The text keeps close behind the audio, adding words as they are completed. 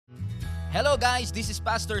Hello guys, this is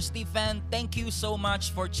Pastor Stephen. Thank you so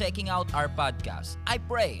much for checking out our podcast. I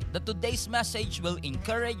pray that today's message will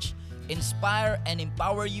encourage, inspire, and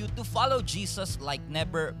empower you to follow Jesus like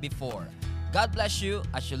never before. God bless you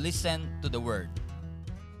as you listen to the Word.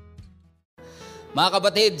 Mga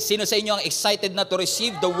kapatid, sino sa inyo ang excited na to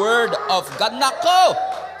receive the Word of God? Nako!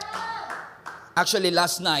 Actually,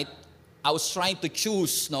 last night, I was trying to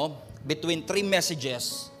choose between three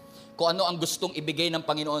messages kung ano ang gustong ibigay ng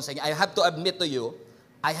Panginoon sa inyo. I have to admit to you,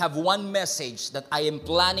 I have one message that I am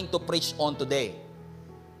planning to preach on today.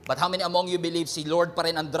 But how many among you believe si Lord pa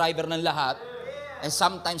rin ang driver ng lahat? And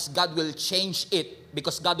sometimes God will change it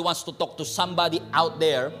because God wants to talk to somebody out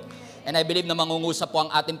there. And I believe na mangungusap po ang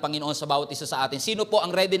ating Panginoon sa bawat isa sa atin. Sino po ang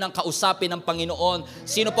ready ng kausapin ng Panginoon?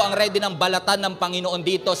 Sino po ang ready ng balatan ng Panginoon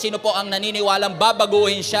dito? Sino po ang naniniwalang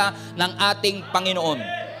babaguhin siya ng ating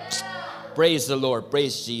Panginoon? Praise the Lord.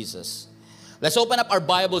 Praise Jesus. Let's open up our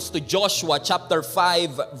Bibles to Joshua chapter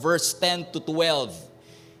 5, verse 10 to 12.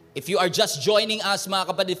 If you are just joining us, mga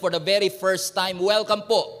kapatid, for the very first time, welcome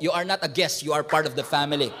po. You are not a guest. You are part of the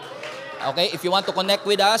family. Okay? If you want to connect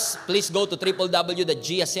with us, please go to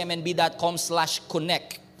www.gsmnb.com/connect.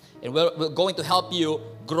 And we're going to help you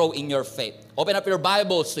grow in your faith. Open up your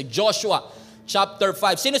Bibles to Joshua chapter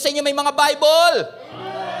 5. Sino sa inyo may mga Bible?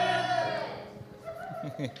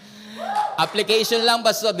 Application lang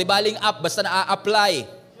basta, di baling app, basta na-apply.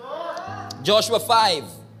 Joshua 5,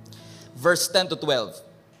 verse 10 to 12.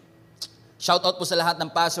 Shout out po sa lahat ng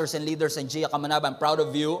pastors and leaders and Gia Kamanaba. I'm proud of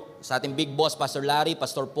you. Sa ating big boss, Pastor Larry,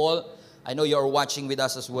 Pastor Paul. I know you are watching with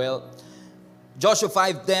us as well. Joshua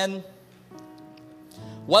 5:10.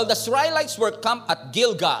 While the Israelites were camped at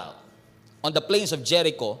Gilgal on the plains of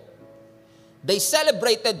Jericho, they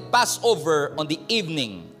celebrated Passover on the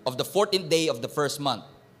evening of the 14th day of the first month.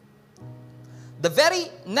 The very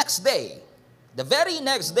next day,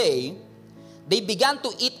 they began to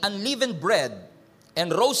eat unleavened bread and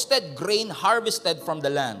roasted grain harvested from the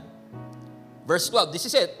land. Verse 12, this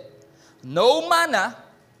is it. No manna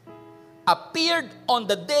appeared on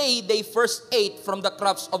the day they first ate from the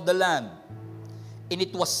crops of the land, and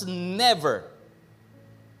it was never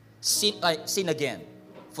seen again.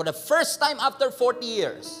 For the first time after 40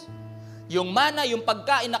 years, yung manna, yung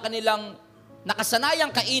pagkain na kanilang nakasanayang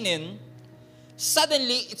kainin,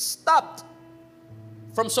 suddenly, it stopped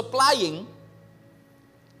from supplying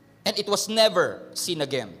and it was never seen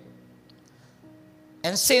again.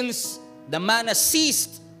 And since the manna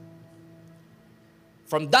ceased,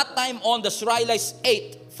 from that time on, the Israelites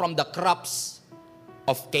ate from the crops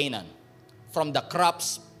of Canaan. From the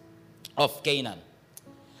crops of Canaan.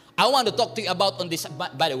 I want to talk to you about on this.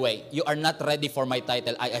 By the way, you are not ready for my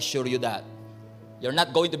title. I assure you that. You're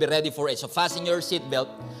not going to be ready for it. So fasten your seatbelt.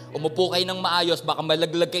 Umupo kayo ng maayos. Baka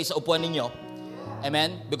malaglag kayo sa upuan ninyo.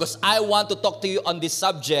 Amen? Because I want to talk to you on this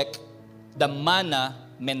subject, the manna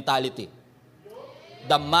mentality.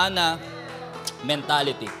 The manna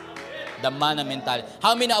mentality. The manna mentality.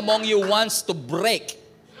 How many among you wants to break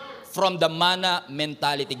from the manna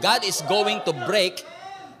mentality? God is going to break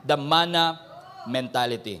the manna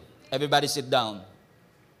mentality. Everybody sit down.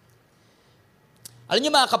 Alam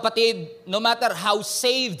niyo mga kapatid, no matter how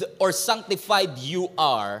saved or sanctified you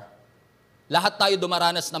are, lahat tayo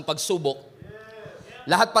dumaranas ng pagsubok.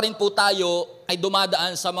 Lahat pa rin po tayo ay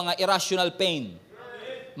dumadaan sa mga irrational pain,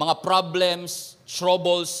 mga problems,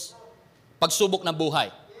 troubles, pagsubok ng buhay.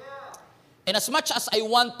 And as much as I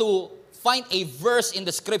want to find a verse in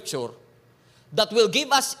the scripture that will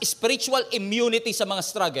give us spiritual immunity sa mga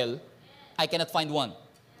struggle, I cannot find one.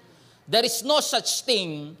 There is no such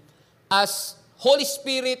thing as Holy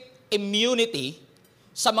Spirit immunity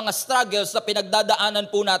sa mga struggles na pinagdadaanan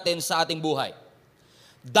po natin sa ating buhay.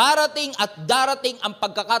 Darating at darating ang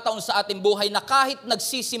pagkakataon sa ating buhay na kahit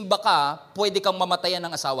nagsisimba ka, pwede kang mamatayan ng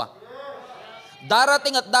asawa.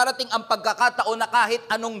 Darating at darating ang pagkakataon na kahit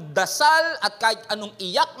anong dasal at kahit anong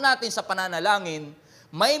iyak natin sa pananalangin,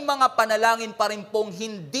 may mga panalangin pa rin pong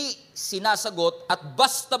hindi sinasagot at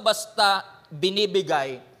basta-basta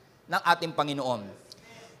binibigay ng ating Panginoon.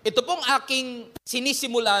 Ito pong aking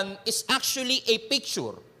sinisimulan is actually a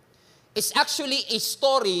picture. It's actually a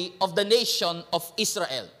story of the nation of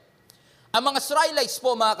Israel. Ang mga Israelites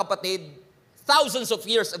po, mga kapatid, thousands of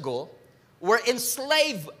years ago, were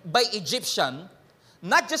enslaved by Egyptian,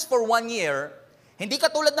 not just for 1 year, hindi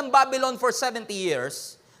katulad ng Babylon for 70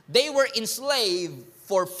 years, they were enslaved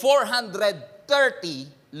for 430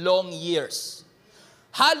 long years.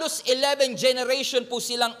 Halos 11 generation po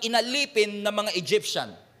silang inalipin ng mga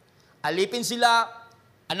Egyptian. Alipin sila,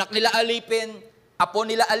 anak nila alipin, apo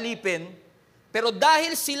nila alipin, pero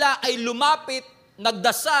dahil sila ay lumapit,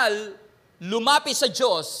 nagdasal, lumapit sa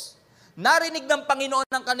Diyos, narinig ng Panginoon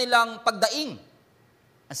ng kanilang pagdaing.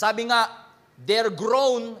 Ang sabi nga, their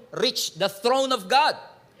groan reached the throne of God.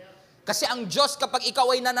 Kasi ang Diyos, kapag ikaw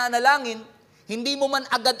ay nananalangin, hindi mo man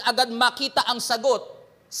agad-agad makita ang sagot,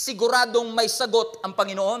 siguradong may sagot ang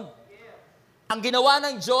Panginoon. Ang ginawa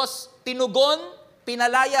ng Diyos, tinugon,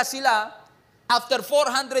 pinalaya sila after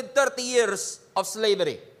 430 years of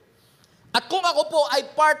slavery. At kung ako po ay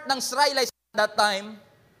part ng Israelites at that time,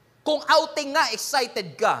 kung outing nga,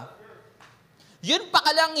 excited ka, yun pa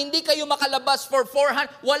ka lang, hindi kayo makalabas for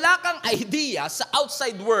 400, wala kang idea sa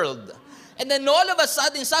outside world. And then all of a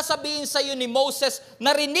sudden, sasabihin sa iyo ni Moses,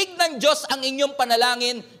 narinig ng Diyos ang inyong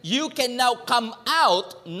panalangin, you can now come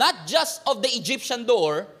out, not just of the Egyptian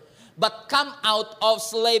door, but come out of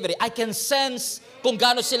slavery. I can sense kung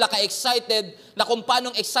gaano sila ka-excited, na kung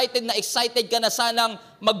paanong excited ka na sanang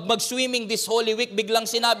mag-swimming this Holy Week, biglang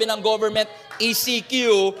sinabi ng government, ECQ,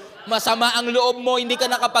 masama ang loob mo, hindi ka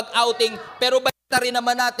nakapag-outing, pero balita rin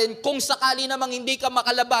naman natin, kung sakali namang hindi ka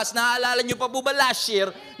makalabas, naaalala nyo pa po ba last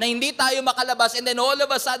year, na hindi tayo makalabas, and then all of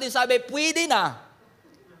a sudden sabi, pwede na.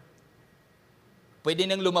 Pwede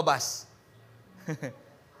nang lumabas.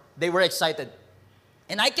 They were excited.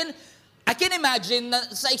 And I can imagine na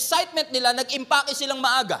sa excitement nila, nag-impake silang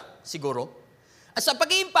maaga, siguro. At sa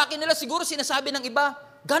pag-iimpake nila, siguro sinasabi ng iba,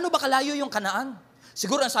 gaano ba kalayo yung Kanaan?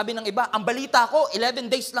 Siguro ang sabi ng iba, ang balita ko,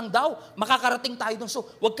 11 days lang daw, makakarating tayo dun. So,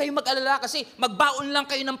 huwag kayong mag-alala kasi magbaon lang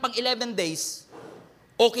kayo ng pang 11 days,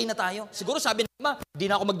 okay na tayo. Siguro sabi ng iba, hindi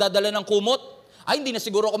na ako magdadala ng kumot. Ay, hindi na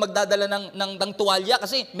siguro ako magdadala ng tuwalya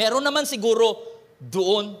kasi meron naman siguro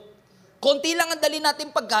doon. Konti lang ang dali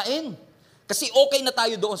natin pagkain. Kasi okay na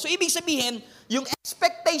tayo doon. So, ibig sabihin, yung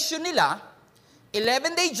expectation nila,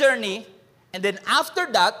 11-day journey, and then after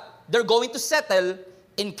that, they're going to settle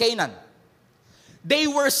in Canaan. They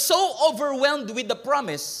were so overwhelmed with the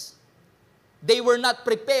promise, they were not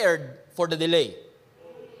prepared for the delay.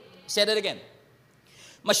 Say that again.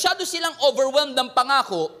 Masyado silang overwhelmed ng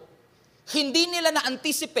pangako, hindi nila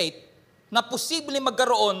na-anticipate na posible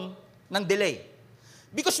magkaroon ng delay.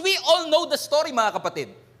 Because we all know the story, mga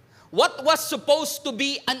kapatid. What was supposed to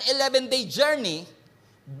be an 11-day journey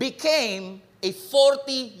became a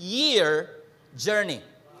 40-year journey.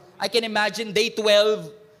 I can imagine day 12,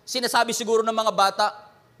 sinasabi siguro ng mga bata,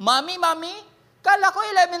 Mami, kala ko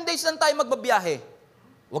 11 days lang tayo magbabiyahe.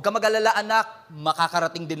 Huwag ka mag-alala anak,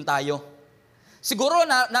 makakarating din tayo. Siguro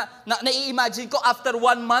na-imagine ko after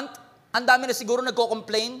 1 month, ang dami na siguro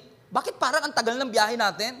nagko-complain, bakit parang ang tagal ng biyahe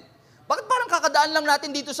natin? Bakit parang kakadaan lang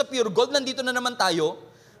natin dito sa Pure Gold, nandito na naman tayo?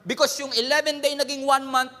 Because yung 11 day naging 1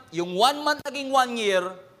 month, yung 1 month naging 1 year,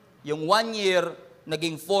 yung 1 year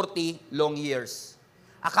naging 40 long years.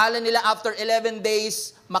 Akala nila after 11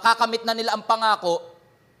 days, makakamit na nila ang pangako,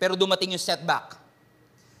 pero dumating yung setback.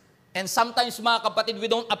 And sometimes mga kapatid, we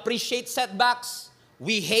don't appreciate setbacks.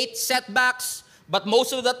 We hate setbacks. But most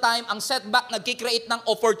of the time, ang setback nagkikreate ng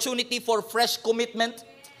opportunity for fresh commitment.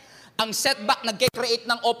 Ang setback nagkikreate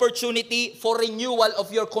ng opportunity for renewal of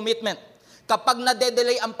your commitment. Kapag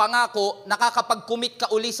nade-delay ang pangako, nakakapag-commit ka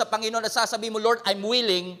uli sa Panginoon at sasabihin mo, Lord, I'm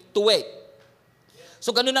willing to wait.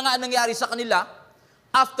 So ganun na nga ang nangyari sa kanila.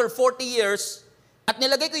 After 40 years, at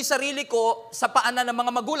nilagay ko yung sarili ko sa paanan ng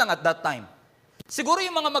mga magulang at that time. Siguro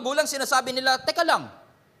yung mga magulang sinasabi nila, teka lang,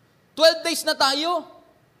 12 days na tayo.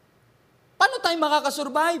 Paano tayo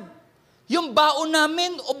makakasurvive? Yung baon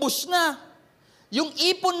namin, ubos na. Yung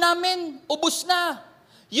ipon namin, ubos na.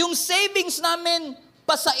 Yung savings namin,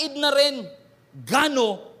 pasaid na rin.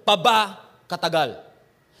 Gano pa ba katagal?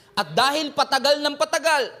 At dahil patagal ng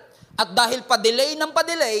patagal, at dahil pa-delay ng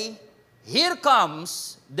pa-delay, here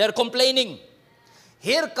comes their complaining.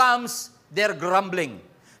 Here comes their grumbling.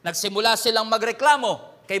 Nagsimula silang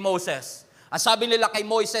magreklamo kay Moses. Ang sabi nila kay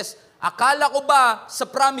Moses, akala ko ba sa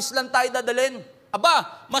promise lang tayo dadalhin?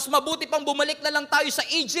 Aba, mas mabuti pang bumalik na lang tayo sa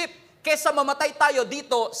Egypt kesa mamatay tayo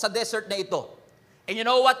dito sa desert na ito. And you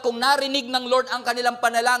know what? Kung narinig ng Lord ang kanilang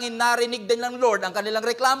panalangin, narinig din ng Lord ang kanilang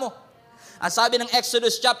reklamo. Ang sabi ng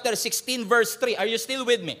Exodus chapter 16 verse 3, are you still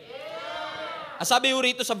with me? Ang sabi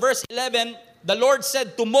rito sa verse 11, the Lord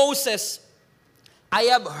said to Moses, I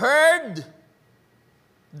have heard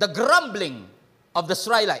the grumbling of the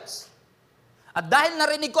Israelites. At dahil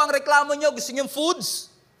narinig ko ang reklamo nyo, gusto nyo foods?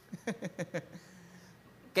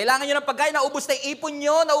 Kailangan nyo ng pagkain, naubos na yung ipon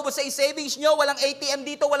nyo, naubos na yung savings nyo, walang ATM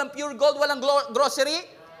dito, walang Pure Gold, walang grocery.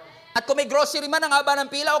 At kung may grocery man, ang haba ng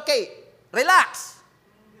pila, okay, relax.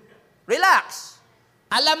 Relax.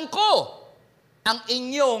 Alam ko ang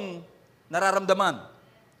inyong nararamdaman.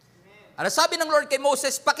 Ano sabi ng Lord kay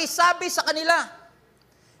Moses, pakisabi sa kanila,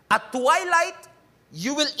 at twilight,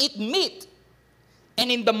 you will eat meat. And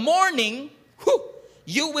in the morning,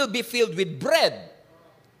 you will be filled with bread.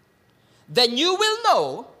 Then you will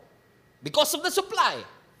know, because of the supply,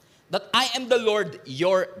 that I am the Lord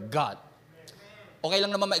your God. Okay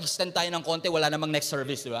lang naman ma-extend tayo ng konti, wala namang next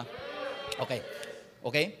service, di ba? Okay.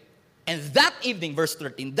 Okay? And that evening, verse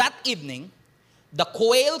 13, that evening, the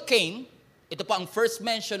quail came. Ito pa ang first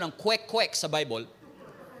mention ng kwek-kwek sa Bible.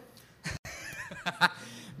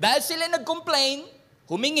 Dahil sila nag-complain,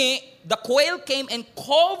 humingi, the quail came and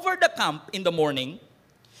covered the camp in the morning.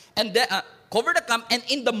 And and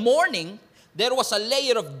in the morning, there was a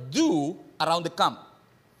layer of dew around the camp.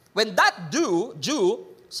 When that dew,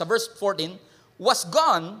 sa verse 14, was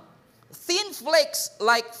gone, thin flakes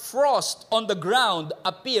like frost on the ground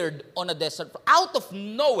appeared on a desert. Out of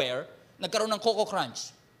nowhere, nagkaroon ng Coco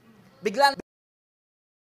Crunch. Bigla.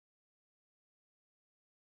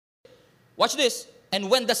 Watch this. And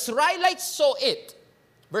when the Israelites saw it,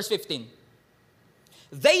 verse 15,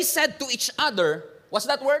 they said to each other, what's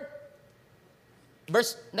that word?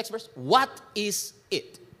 Next verse. What is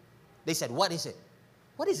it? They said, what is it?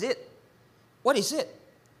 What is it? What is it?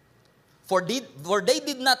 For they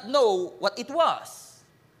did not know what it was.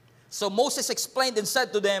 So Moses explained and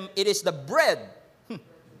said to them, it is the bread,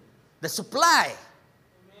 the supply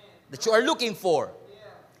that you are looking for.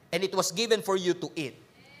 And it was given for you to eat.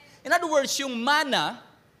 In other words, yung manna,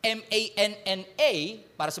 M-A-N-N-A,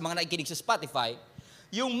 para sa mga nakikinig sa Spotify,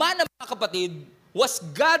 yung manna, mga kapatid, was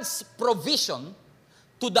God's provision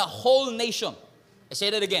to the whole nation. I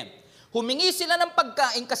say that again. Humingi sila ng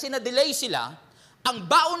pagkain kasi na-delay sila. Ang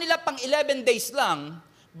baon nila pang 11 days lang,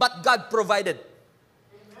 but God provided.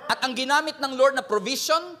 At ang ginamit ng Lord na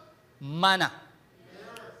provision, manna.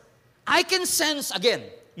 I can sense, again,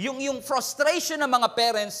 yung frustration ng mga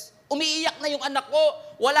parents, umiiyak na yung anak ko,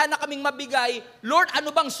 wala na kaming mabigay, Lord,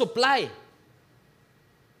 ano bang supply?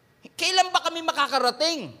 Kailan ba kami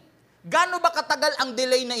makakarating? Gaano ba katagal ang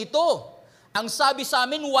delay na ito? Ang sabi sa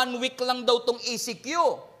amin, 1 week lang daw tong ECQ.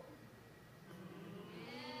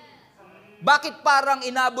 Bakit parang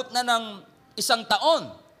inabot na ng 1 taon?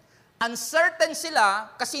 Uncertain sila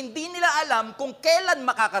kasi hindi nila alam kung kailan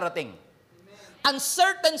makakarating.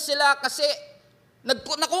 Uncertain sila kasi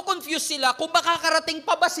nakukonfuse sila kung makakarating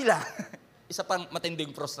pa ba sila. Isa pang matinding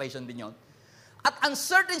frustration din yon. At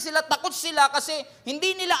uncertain sila, takot sila kasi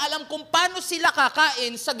hindi nila alam kung paano sila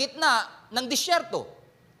kakain sa gitna ng disyerto.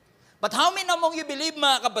 But how many among you believe,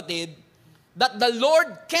 mga kapatid, that the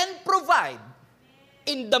Lord can provide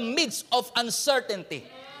in the midst of uncertainty?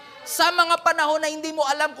 Sa mga panahon na hindi mo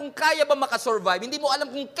alam kung kaya ba makasurvive, hindi mo alam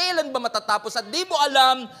kung kailan ba matatapos, at hindi mo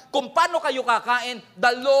alam kung paano kayo kakain,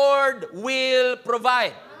 the Lord will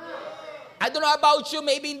provide. I don't know about you,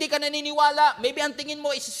 maybe hindi ka naniniwala, maybe ang tingin mo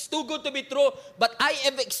is too good to be true, but I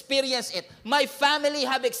have experienced it. My family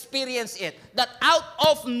have experienced it, that out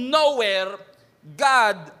of nowhere,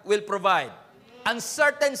 God will provide.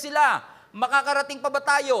 Uncertain sila. Makakarating pa ba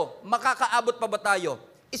tayo? Makakaabot pa ba tayo?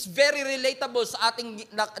 It's very relatable sa ating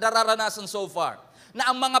nararanasan so far. Na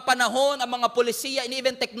ang mga panahon, ang mga polisiya, and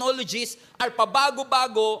even technologies are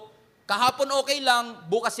pabago-bago. Kahapon okay lang,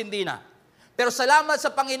 bukas hindi na. Pero salamat sa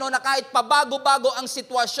Panginoon na kahit pabago-bago ang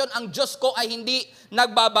sitwasyon, ang Diyos ko ay hindi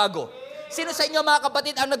nagbabago. Sino sa inyo, mga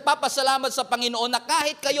kapatid, ang nagpapasalamat sa Panginoon na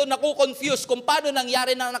kahit kayo nakukonfuse kung paano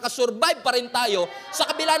nangyari na nakasurvive pa rin tayo sa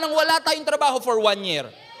kabila ng wala tayong trabaho for 1 year.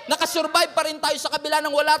 Nakasurvive pa rin tayo sa kabila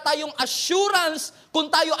ng wala tayong assurance kung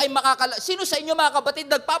tayo ay Sino sa inyo, mga kapatid,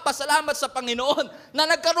 nagpapasalamat sa Panginoon na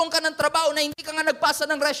nagkaroon ka ng trabaho na hindi ka nga nagpasa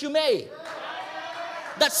ng resume?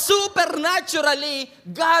 That supernaturally,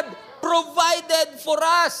 God provided for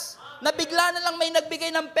us. Na bigla na lang may nagbigay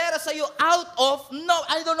ng pera sa iyo out of,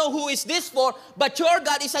 I don't know who is this for, but your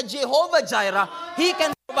God is a Jehovah Jireh. He can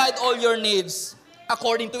provide all your needs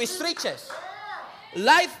according to His riches.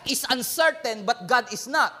 Life is uncertain, but God is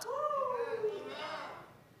not.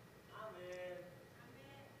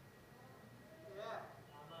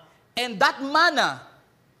 And that manna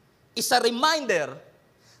is a reminder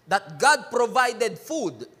that God provided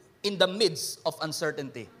food in the midst of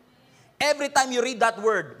uncertainty. Every time you read that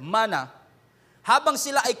word, manna, habang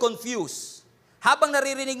sila ay confused, habang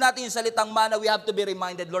naririnig natin yung salitang manna, we have to be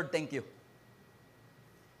reminded, Lord, thank you.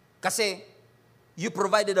 Kasi, you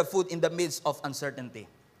provided the food in the midst of uncertainty.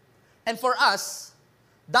 And for us,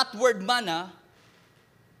 that word manna,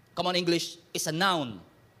 come on English, is a noun.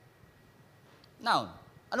 Noun.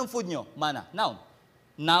 Anong food nyo? Manna. Noun.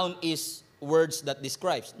 Noun is words that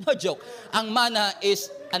describes. No joke. Ang manna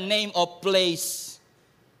is a name of place,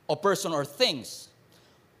 or person, or things.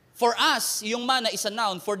 For us, yung manna is a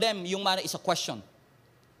noun. For them, yung manna is a question.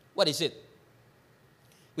 What is it?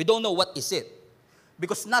 We don't know what is it.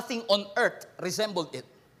 Because nothing on earth resembled it.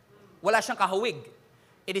 Wala siyang kahawig.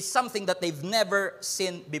 It is something that they've never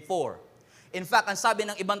seen before. In fact, ang sabi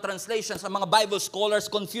ng ibang translations, ang mga Bible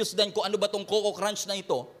scholars confused din kung ano ba itong Coco Crunch na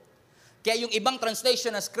ito. Kaya yung ibang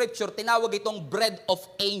translation ng scripture, tinawag itong bread of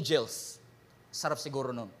angels. Sarap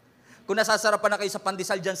siguro nun. Kung nasasarapan na kayo sa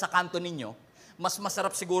pandesal dyan sa kanto ninyo, mas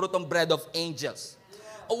masarap siguro itong bread of angels.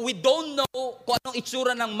 We don't know kung anong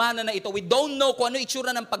itsura ng mana na ito. We don't know kung anong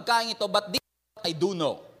itsura ng pagkain ito, but this I do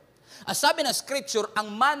know. Ang sabi ng scripture,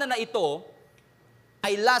 ang mana na ito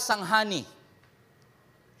ay lasang honey.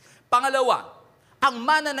 Pangalawa, ang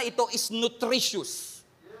mana na ito is nutritious.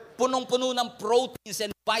 Punong-puno ng proteins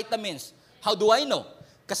and vitamins. How do I know?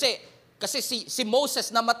 Kasi si Moses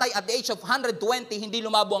namatay at the age of 120, hindi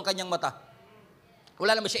lumabo ang kanyang mata.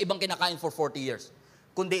 Wala naman siya ibang kinakain for 40 years,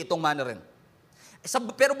 kundi itong mana rin.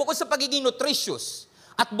 Pero bukod sa pagiging nutritious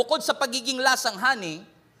at bukod sa pagiging lasang honey,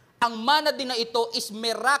 ang mana din na ito is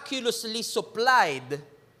miraculously supplied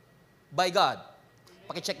by God.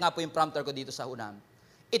 Pakicheck nga po yung prompter ko dito sa unahan.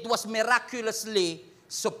 It was miraculously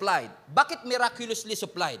supplied. Bakit miraculously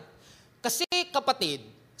supplied? Kasi kapatid,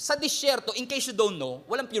 sa disyerto, in case you don't know,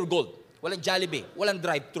 walang pure gold, walang Jollibee, walang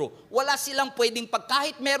drive-thru. Wala silang pwedeng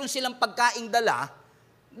kahit meron silang pagkaing dala,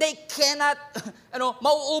 they cannot,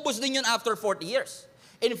 mauubos din yun after 40 years.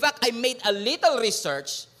 In fact, I made a little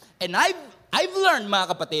research and I've learned,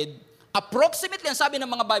 mga kapatid, approximately, ang sabi ng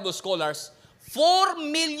mga Bible scholars, 4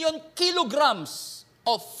 million kilograms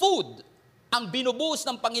of food ang binubuhos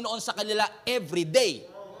ng Panginoon sa kanila every day.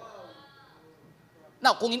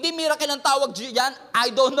 Now, kung hindi miracle ang tawag diyan,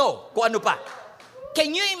 I don't know kung ano pa.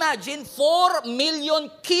 Can you imagine 4 million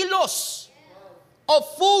kilos of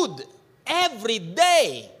food every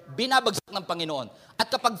day binabagsak ng Panginoon? At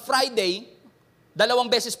kapag Friday, 2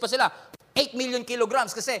 beses pa sila, 8 million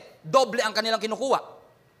kilograms kasi doble ang kanilang kinukuha.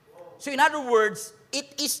 So in other words,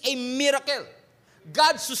 it is a miracle.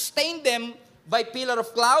 God sustained them by pillar of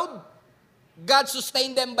cloud. God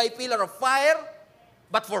sustained them by pillar of fire.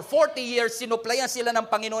 But for 40 years, sinuplayan sila ng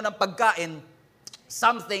Panginoon ng pagkain,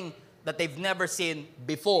 something that they've never seen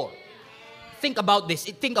before. Think about this.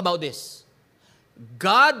 Think about this.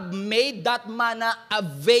 God made that manna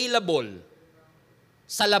available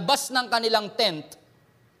sa labas ng kanilang tent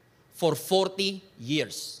for 40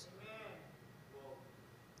 years.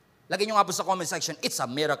 Lagyan nyo nga po sa comment section, it's a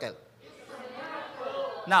miracle.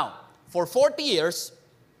 Now, for 40 years,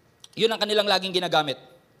 yun ang kanilang laging ginagamit.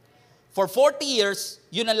 For 40 years,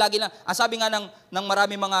 yun ang lagi lang. Ang sabi nga ng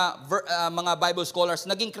marami mga Bible scholars,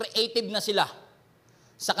 naging creative na sila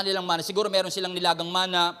sa kanilang mana. Siguro meron silang nilagang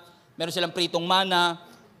mana, meron silang pritong mana,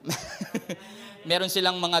 meron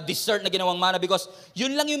silang mga dessert na ginawang mana because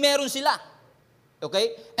yun lang yung meron sila.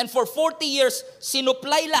 Okay? And for 40 years,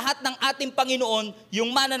 sinupply lahat ng ating Panginoon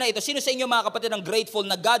yung mana na ito. Sino sa inyo mga kapatid ang grateful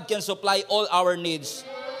na God can supply all our needs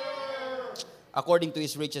according to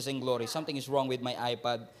His riches and glory? Something is wrong with my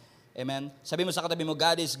iPad. Amen? Sabi mo sa katabi mo,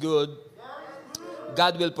 God is good.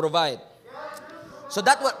 God will provide. So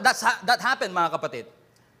that happened mga kapatid.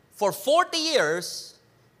 For 40 years,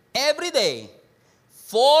 every day,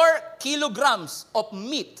 4 kilograms of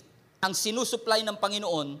meat ang sinusupply ng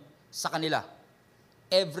Panginoon sa kanila.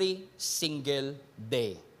 Every single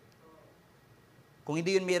day. Kung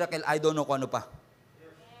hindi yun miracle, I don't know kung ano pa.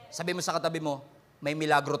 Sabi mo sa katabi mo, may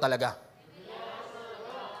milagro talaga.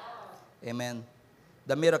 Amen.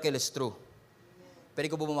 The miracle is true. Pwede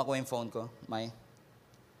ko bumakuha yung phone ko, May?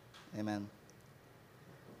 Amen.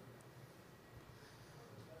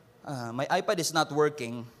 My iPad is not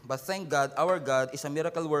working, but thank God, our God is a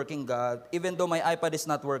miracle-working God. Even though my iPad is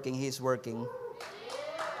not working, He is working.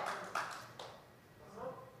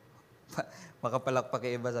 Makapalakpak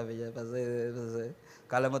yung iba, sabi niya.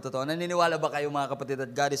 Kala mo totoo. Naniniwala ba kayo mga kapatid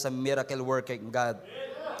that God is a miracle-working God?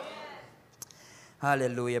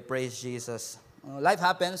 Hallelujah. Praise Jesus. Life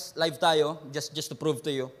happens. Live tayo. Just to prove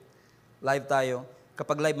to you. Live tayo.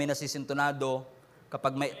 Kapag live may nasisintonado.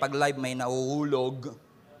 Pag live may nauhulog.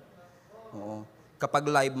 Oo. Kapag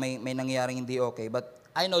live may nangyaring hindi okay. But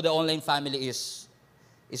I know the online family is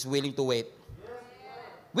willing to wait.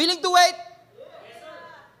 Willing to wait?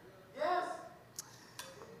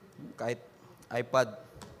 Kahit iPad.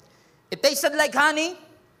 It tasted like honey.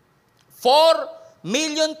 4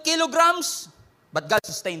 million kilograms. But God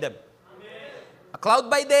sustained them. A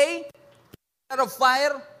cloud by day, pillar of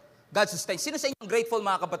fire, God sustains. Sino sa inyo grateful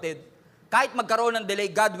mga kapatid? Kahit magkaroon ng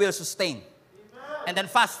delay, God will sustain. And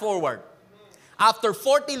then fast forward. After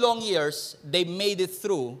 40 long years, they made it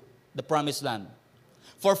through the promised land.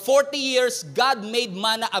 For 40 years, God made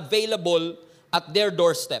manna available at their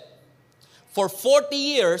doorstep. For 40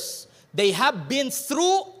 years, they have been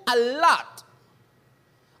through a lot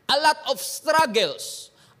of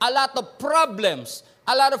struggles, a lot of problems,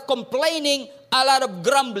 a lot of complaining, a lot of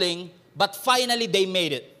grumbling, but finally they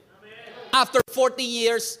made it. After 40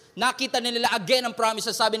 years, nakita nila again ang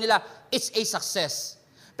promise. Sabi nila, it's a success.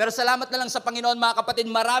 Pero salamat na lang sa Panginoon, mga kapatid,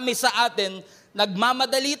 marami sa atin,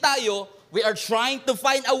 nagmamadali tayo, we are trying to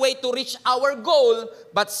find a way to reach our goal,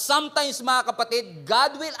 but sometimes, mga kapatid,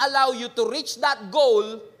 God will allow you to reach that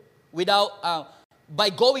goal by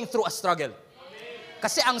going through a struggle.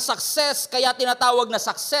 Kasi ang success, kaya tinatawag na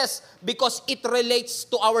success, because it relates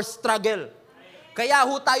to our struggle. Kaya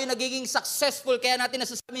ho tayo nagiging successful, kaya natin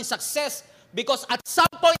nasasabing success, because at some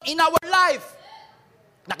point in our life,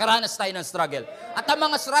 nakaranas tayo ng struggle. At ang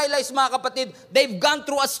mga Israelites, mga kapatid, they've gone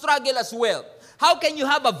through a struggle as well. How can you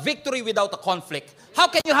have a victory without a conflict? How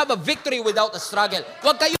can you have a victory without a struggle?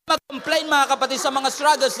 Huwag kayo mag-complain, mga kapatid, sa mga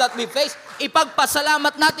struggles that we face.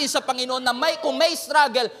 Ipagpasalamat natin sa Panginoon na kung may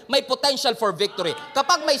struggle, may potential for victory.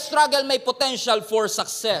 Kapag may struggle, may potential for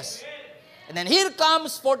success. And then here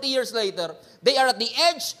comes, 40 years later, they are at the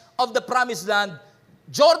edge of the promised land.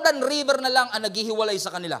 Jordan River na lang ang naghihiwalay sa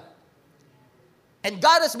kanila. And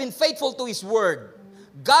God has been faithful to His word.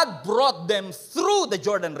 God brought them through the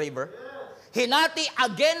Jordan River. Hinati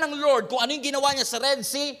again ng Lord kung ano yung ginawa niya sa Red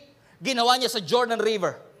Sea, ginawa niya sa Jordan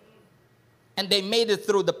River. And they made it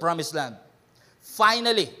through the promised land.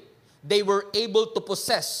 Finally, they were able to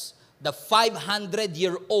possess the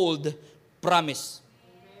 500-year-old promise.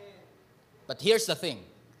 But here's the thing.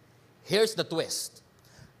 Here's the twist.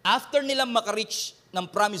 After nilang makareach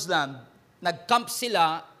ng promised land, nag-camp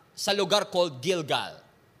sila sa lugar called Gilgal.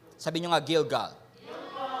 Sabi nyo nga, Gilgal.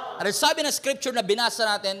 At sabi ng scripture na binasa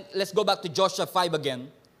natin, let's go back to Joshua 5 again.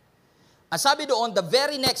 Ang sabi doon, the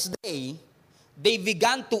very next day, they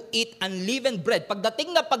began to eat unleavened bread.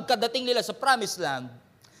 Pagkadating nila sa promised land,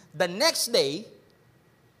 the next day,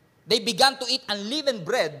 they began to eat unleavened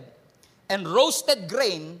bread and roasted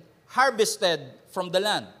grain harvested from the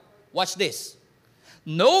land. Watch this.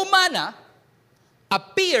 No manna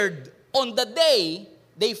appeared on the day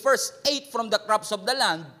they first ate from the crops of the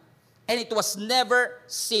land, and it was never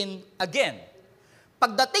seen again.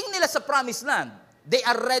 Pagdating nila sa promised land, they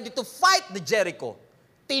are ready to fight the Jericho.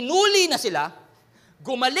 Tinuli na sila,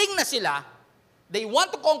 gumaling na sila, they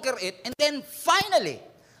want to conquer it, and then finally,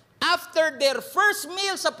 after their first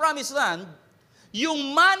meal sa promised land,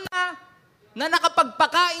 yung manna na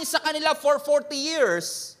nakapagpakain sa kanila for 40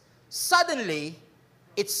 years, suddenly,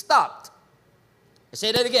 it stopped. I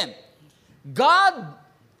say that again. God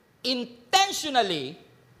intentionally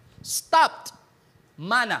stopped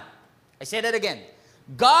manna. I say that again.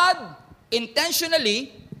 God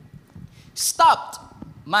intentionally stopped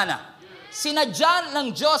manna. Sinadya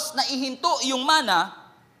ng Diyos na ihinto yung manna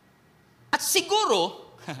at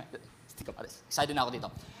siguro, excited na ako dito.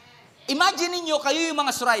 Imagine niyo kayo yung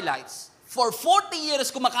mga Israelites, for 40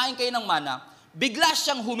 years kumakain kayo ng manna, bigla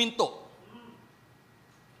siyang huminto.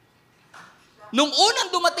 Nung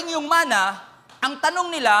unang dumating yung manna, ang tanong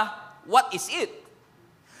nila, what is it?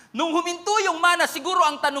 Nung huminto yung manna, siguro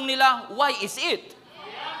ang tanong nila, why is it?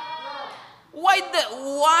 Why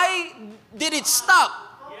did it stop?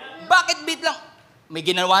 Bakit biglang, may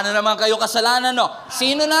ginawa na naman kayo kasalanan, no?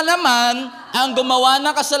 Sino na naman ang gumawa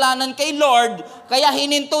ng kasalanan kay Lord, kaya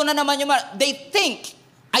hininto na naman yung manna?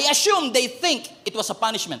 I assume they think it was a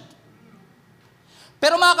punishment.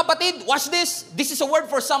 Pero mga kapatid, watch this. This is a word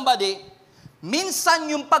for somebody. Minsan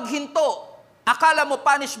yung paghinto, akala mo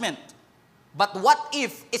punishment. But what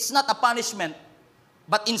if it's not a punishment,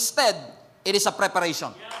 but instead, it is a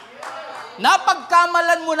preparation?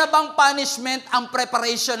 Napagkamalan mo na bang punishment ang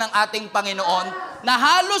preparation ng ating Panginoon? Na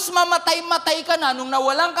halos mamatay-matay ka na nung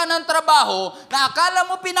nawalan ka ng trabaho, na akala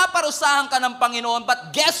mo pinaparusahan ka ng Panginoon,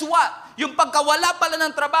 but guess what? Yung pagkawala pala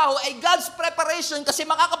ng trabaho ay God's preparation kasi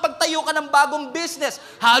makakapagtayo ka ng bagong business.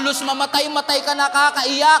 Halos mamatay-matay ka na,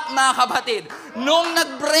 kakaiyak, mga kapatid. Nung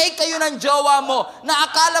nag-break kayo ng jowa mo, na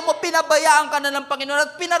akala mo pinabayaan ka na ng Panginoon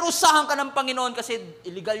at pinarusahan ka ng Panginoon kasi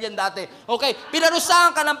illegal yan dati. Okay,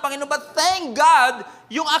 pinarusahan ka ng Panginoon, but thank God,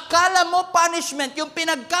 yung akala mo punishment, yung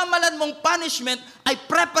pinagkamalan mong punishment ay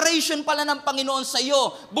preparation pala ng Panginoon sa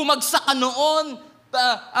iyo. Bumagsak ka noon,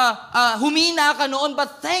 humina ka noon,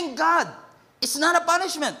 but thank God, it's not a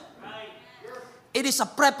punishment. It is a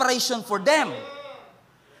preparation for them.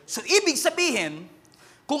 So, ibig sabihin,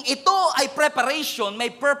 kung ito ay preparation, may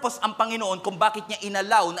purpose ang Panginoon kung bakit niya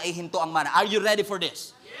inalaw na ihinto ang manna. Are you ready for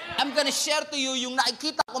this? I'm gonna share to you yung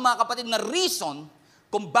nakikita ko, mga kapatid, na reason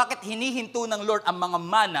kung bakit hinihinto ng Lord ang mga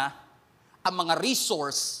manna, ang mga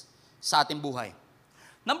resource sa ating buhay.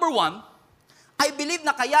 Number one, I believe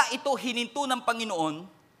na kaya ito hininto ng Panginoon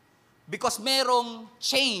because merong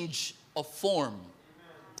change of form.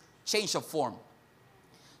 Change of form.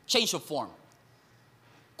 Change of form.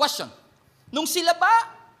 Question. Nung sila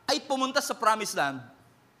ba ay pumunta sa Promised Land,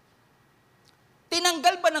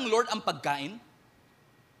 tinanggal ba ng Lord ang pagkain?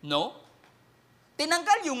 No.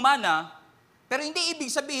 Tinanggal yung mana, pero hindi ibig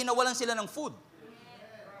sabihin na walan sila ng food.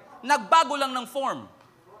 Nagbago lang ng form.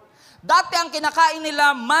 Dati ang kinakain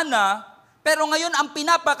nila mana, pero ngayon ang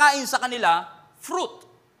pinapakain sa kanila, fruit.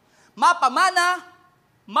 Mapa mana,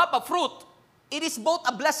 mapa fruit, it is both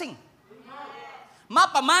a blessing.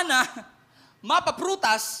 Mapa mana, mapa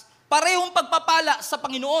prutas, parehong pagpapala sa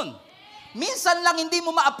Panginoon. Minsan lang hindi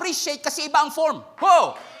mo ma-appreciate kasi iba ang form.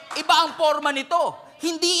 Iba ang forma nito.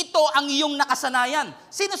 Hindi ito ang iyong nakasanayan.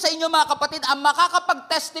 Sino sa inyo mga kapatid ang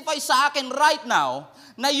makakapag-testify sa akin right now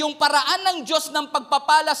na yung paraan ng Diyos ng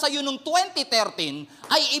pagpapala sa iyo noong 2013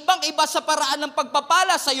 ay ibang-iba sa paraan ng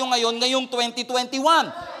pagpapala sa iyo ngayong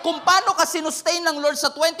 2021. Kung paano ka sinustain ng Lord sa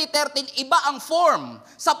 2013, iba ang form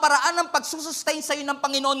sa paraan ng pagsusustain sa iyo ng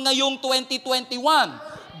Panginoon ngayong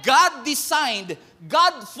 2021.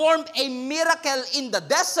 God formed a miracle in the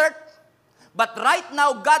desert, but right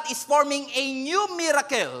now, God is forming a new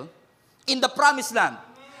miracle in the Promised Land.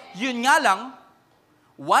 Yun nga lang,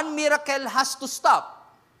 one miracle has to stop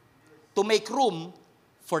to make room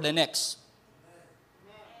for the next.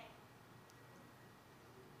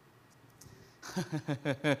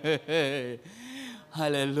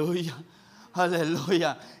 Hallelujah.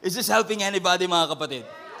 Hallelujah. Is this helping anybody, mga kapatid?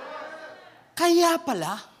 Kaya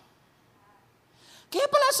pala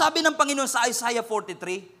sabi ng Panginoon sa Isaiah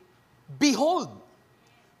 43, Behold,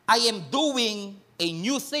 I am doing a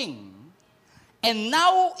new thing, and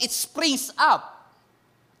now it springs up.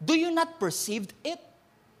 Do you not perceive it?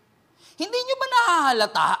 Hindi nyo ba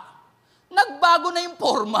nahahalata? Nagbago na yung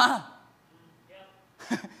forma.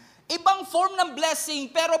 Ibang form ng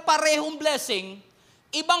blessing, pero parehong blessing.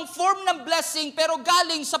 Ibang form ng blessing, pero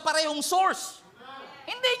galing sa parehong source.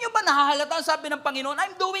 Hindi nyo ba nahahalata? Sabi ng Panginoon,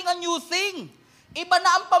 I'm doing a new thing. Iba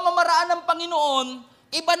na ang pamamaraan ng Panginoon,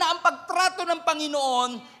 iba na ang pagtrato ng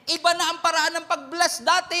Panginoon, iba na ang paraan ng pag-bless.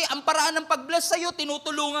 Dati, ang paraan ng pag-bless sa'yo,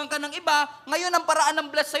 tinutulungan ka ng iba. Ngayon, ang paraan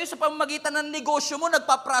ng bless sa'yo sa pamamagitan ng negosyo mo,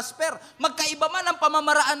 nagpa-prosper. Magkaiba man ang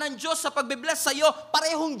pamamaraan ng Diyos sa pag-bless sa'yo,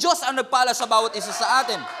 parehong Diyos ang nagpala sa bawat isa sa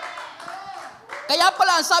atin. Kaya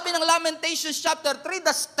pala, ang sabi ng Lamentations chapter 3,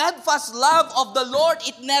 the steadfast love of the Lord,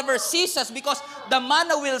 it never ceases because the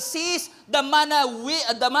manna will cease, the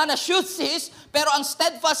manna should cease, pero ang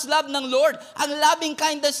steadfast love ng Lord, ang loving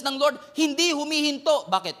kindness ng Lord, hindi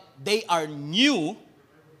humihinto. Bakit? They are new,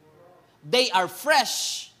 they are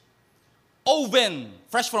fresh,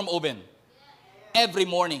 fresh from oven, every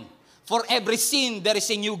morning. For every sin, there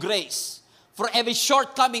is a new grace. For every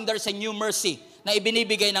shortcoming, there is a new mercy na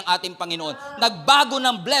ibinibigay ng ating Panginoon. Nagbago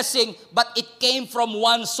ng blessing, but it came from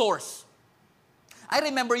one source. I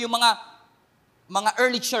remember yung mga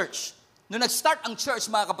early church. Nung nag-start ang church,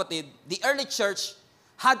 mga kapatid, the early church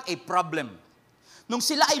had a problem. Nung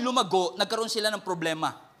sila ay lumago, nagkaroon sila ng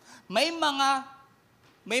problema. May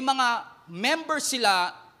mga members sila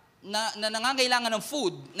na nangangailangan ng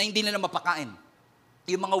food na hindi nila mapakain.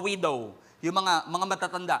 Yung mga widow, yung mga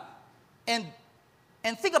matatanda. And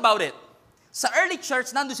think about it. Sa early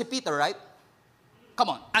church, nandun si Peter, right?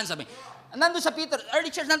 Come on, answer me.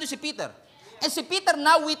 Early church, nandun si Peter. And si Peter,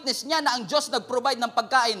 na-witness niya na ang Diyos nag-provide ng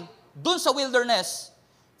pagkain dun sa wilderness.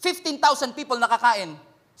 15,000 people nakakain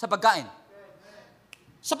sa pagkain.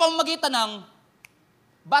 Sa pamamagitan ng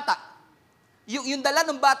bata. Yung dala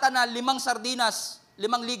ng bata na 5 sardinas,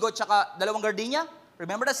 5 ligo, tsaka 2 gardenia.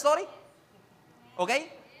 Remember that story?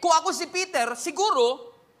 Okay? Kung ako si Peter,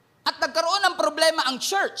 siguro, at nagkaroon ng problema ang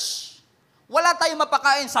church, wala tayong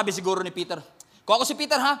mapakain, sabi siguro ni Peter. Kung ako si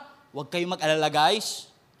Peter, huwag kayong mag-alala,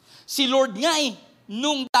 guys. Si Lord nga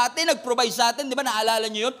nung dati nag-provide sa atin, di ba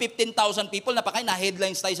naalala nyo yun? 15,000 people napakain,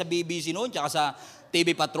 na-headlines tayo sa BBC noon, tsaka sa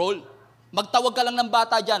TV Patrol. Magtawag ka lang ng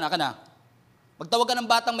bata dyan, na. Magtawag ka ng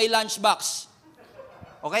batang may lunchbox.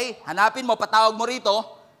 Okay? Hanapin mo, patawag mo rito.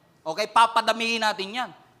 Okay? Papadamihin natin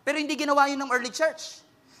yan. Pero hindi ginawa yun ng early church.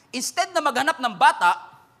 Instead na maghanap ng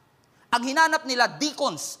bata, ang hinanap nila,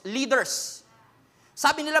 deacons, leaders.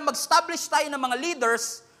 Sabi nila, mag-establish tayo ng mga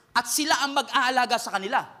leaders at sila ang mag-aalaga sa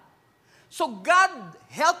kanila. So God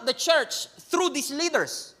helped the church through these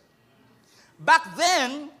leaders. Back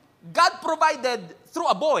then, God provided through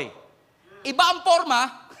a boy. Iba ang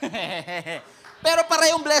forma, pero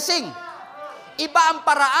parehong blessing. Iba ang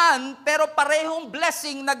paraan, pero parehong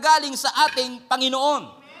blessing na galing sa ating Panginoon.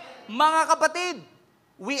 Mga kapatid,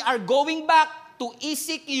 we are going back to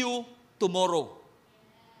ECQ tomorrow.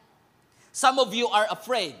 Some of you are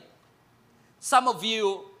afraid. Some of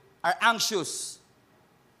you are anxious.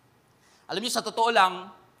 Alam niyo, sa totoo lang,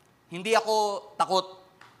 hindi ako takot.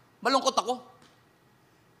 Malungkot ako.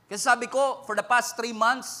 Kasi sabi ko, for the past 3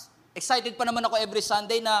 months, excited pa naman ako every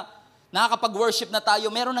Sunday na nakakapag-worship na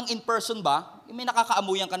tayo. Meron ng in-person ba? May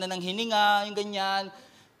nakakaamuyan ka na ng hininga, yung ganyan.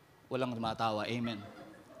 Walang tumatawa, amen.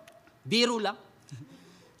 Biro lang.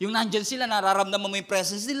 Yung nandyan sila, nararamdaman mo yung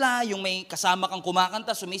presence nila, yung may kasama kang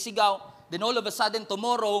kumakanta, sumisigaw. Then all of a sudden,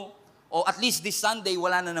 tomorrow, o at least this Sunday,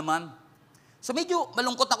 wala na naman. So medyo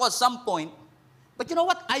malungkot ako at some point. But you know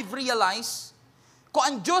what I've realized? Kung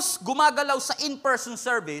ang Diyos gumagalaw sa in-person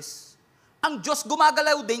service, ang Diyos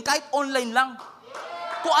gumagalaw din kahit online lang.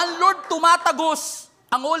 Kung ang Lord tumatagos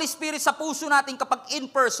ang Holy Spirit sa puso natin kapag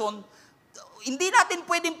in-person, hindi natin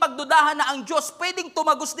pwedeng pagdudahan na ang Diyos pwedeng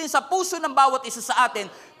tumagos din sa puso ng bawat isa sa atin.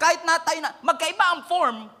 Kahit na tayo na, magkaiba ang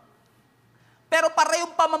form, pero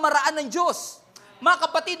parehong pamamaraan ng Diyos. Mga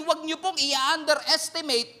kapatid, huwag niyo pong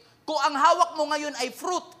i-underestimate kung ang hawak mo ngayon ay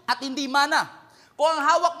fruit at hindi mana. Kung ang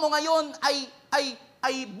hawak mo ngayon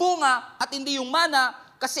ay bunga at hindi yung mana,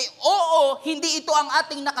 kasi oo, hindi ito ang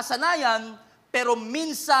ating nakasanayan, pero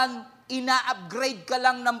minsan ina-upgrade ka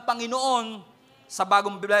lang ng Panginoon sa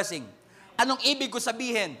bagong blessing. Anong ibig ko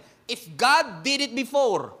sabihin? If God did it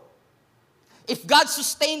before, if God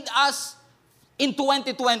sustained us in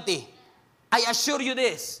 2020, I assure you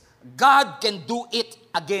this, God can do it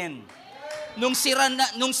again. Nung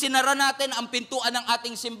sinara natin ang pintuan ng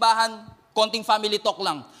ating simbahan, konting family talk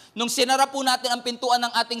lang. Nung sinara po natin ang pintuan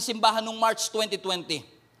ng ating simbahan noong March 2020,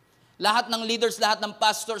 lahat ng leaders, lahat ng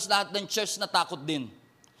pastors, lahat ng church natakot din.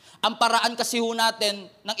 Ang paraan kasi ho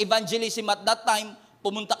natin ng evangelism at that time,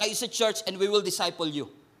 pumunta kayo sa church and we will disciple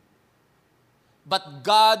you. But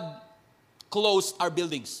God closed our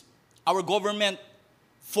buildings. Our government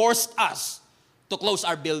forced us to close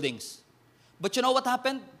our buildings. But you know what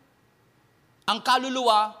happened? Ang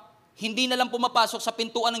kaluluwa, hindi na lang pumapasok sa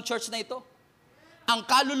pintuan ng church na ito. Ang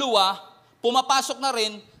kaluluwa, pumapasok na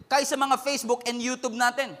rin kahit sa mga Facebook and YouTube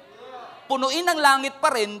natin. Punuin ng langit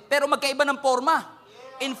pa rin, pero magkaiba ng forma.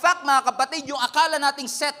 In fact, mga kapatid, yung akala nating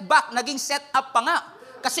setback, naging set up pa nga.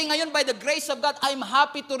 Kasi ngayon, by the grace of God, I'm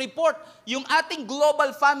happy to report, yung ating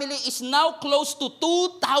global family is now close to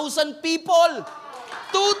 2,000 people.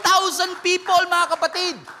 2,000 people, mga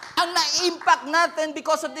kapatid, ang na-impact natin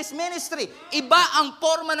because of this ministry. Iba ang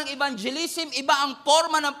forma ng evangelism, iba ang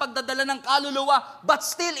forma ng pagdadala ng kaluluwa, but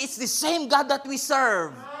still, it's the same God that we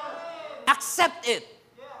serve. Accept it.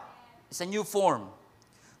 It's a new form.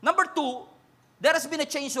 Number 2, there has been a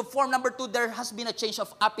change of form. Number 2, there has been a change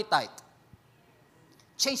of appetite.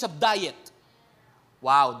 Change of diet.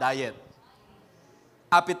 Wow, diet.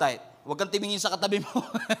 Appetite. Huwag kang tumingin sa katabi mo.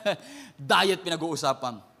 Diet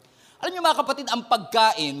pinag-uusapan. Alam niyo mga kapatid, ang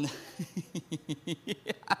pagkain,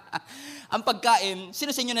 ang pagkain, sino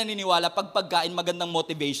sa inyo naniniwala, pag pagkain, magandang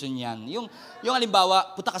motivation yan. Yung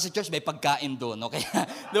halimbawa, punta ka sa church, may pagkain doon. Okay?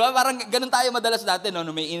 Di ba? Parang ganun tayo madalas dati, no?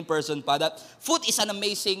 May in-person pa. That food is an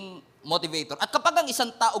amazing motivator. At kapag ang isang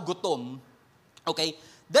tao gutom, okay,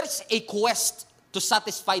 there's a quest to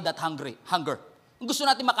satisfy that hunger. Gusto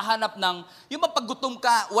natin makahanap ng, yung mapaggutom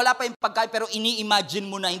ka, wala pa yung pagkain, pero ini-imagine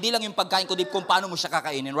mo na, hindi lang yung pagkain, kundi kung paano mo siya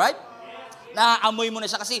kakainin, right? Naaamoy mo na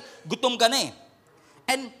siya kasi gutom ka na eh.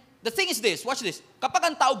 And the thing is this, watch this, kapag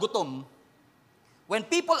ang tao gutom, when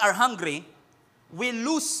people are hungry, we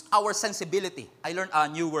lose our sensibility. I learned a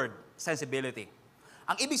new word, sensibility.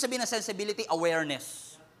 Ang ibig sabihin ng sensibility,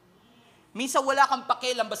 awareness. Minsan wala kang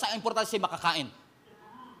pakialam, basta ang importante siya makakain.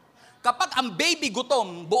 Kapag ang baby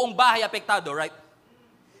gutom, buong bahay apektado, right?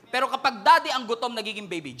 Pero kapag daddy ang gutom,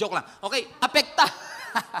 nagiging baby. Joke lang. Okay,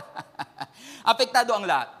 apektado ang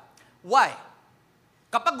lahat. Why?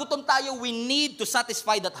 Kapag gutom tayo, we need to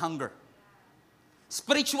satisfy that hunger.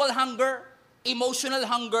 Spiritual hunger, emotional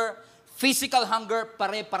hunger, physical hunger,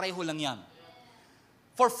 pare-pareho lang yan.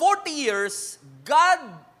 For 40 years, God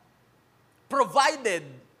provided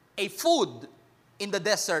a food in the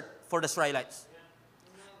desert for the Israelites.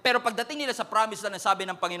 Pero pagdating nila sa promise na sabi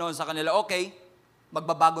ng Panginoon sa kanila, okay,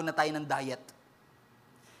 magbabago na tayo ng diet.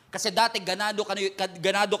 Kasi dati ganado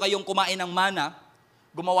kayong kumain ng mana,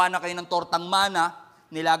 gumawa na kayo ng tortang mana,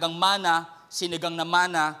 nilagang mana, sinigang na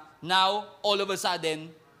mana. Now, all of a sudden,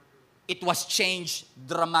 it was changed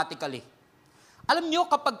dramatically. Alam nyo,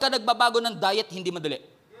 kapag ka nagbabago ng diet, hindi madali.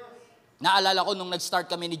 Naalala ko nung nag-start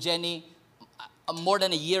kami ni Jenny more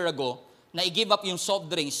than a year ago, na i-give up yung soft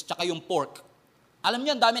drinks tsaka yung pork. Alam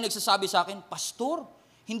nyo, ang dami nagsasabi sa akin, Pastor,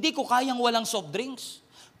 hindi ko kayang walang soft drinks.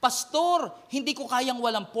 Pastor, hindi ko kayang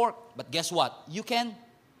walang pork. But guess what? You can.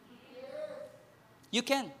 You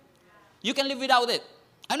can. You can live without it.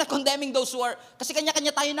 I'm not condemning those who are, kasi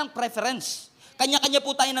kanya-kanya tayo ng preference. Kanya-kanya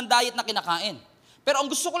po tayo ng diet na kinakain. Pero ang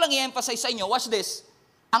gusto ko lang i-emphasize sa inyo, watch this,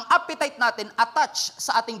 ang appetite natin attached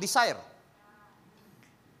sa ating desire.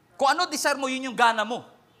 Kung ano desire mo, yun yung gana mo.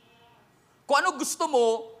 Kung ano gusto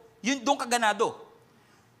mo, yun doon ka ganado.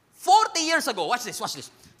 40 years ago, watch this.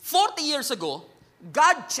 40 years ago,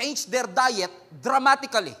 God changed their diet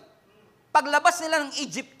dramatically. Paglabas nila ng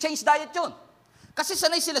Egypt, change diet yun. Kasi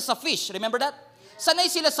sanay sila sa fish, remember that? Sanay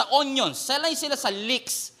sila sa onions, sanay sila sa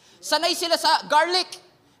leeks, sanay sila sa garlic.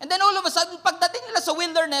 And then all of a sudden, pagdating nila sa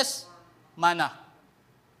wilderness, manna.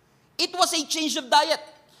 It was a change of diet.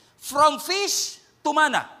 From fish to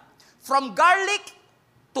manna. From garlic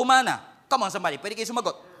to manna. Come on, somebody, pwede kayo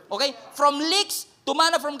sumagot. Okay? From leeks to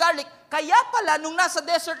manna from garlic. Kaya pala, nung nasa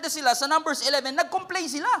desert na sila, sa Numbers 11, nag-complain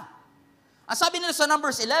sila. Ang sabi nila sa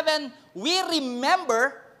Numbers 11, we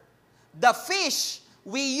remember the fish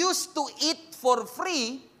we used to eat for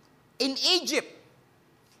free in Egypt.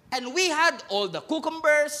 And we had all the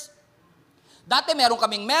cucumbers. Dati meron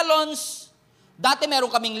kaming melons. Dati meron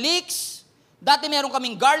kaming leeks. Dati meron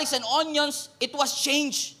kaming garlics and onions. It was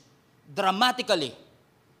changed dramatically.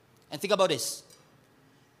 And think about this.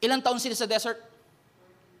 Ilang taon sila sa desert?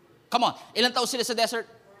 Come on. Ilang taon sila sa desert?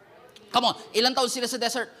 Come on. Ilang taon sila sa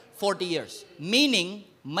desert? 40 years. Meaning,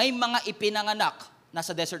 may mga ipinanganak na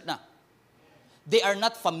sa desert na. They are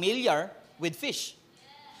not familiar with fish.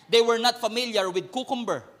 They were not familiar with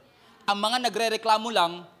cucumber. Ang mga nagre-reklamo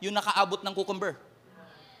lang, yung nakaabot ng cucumber.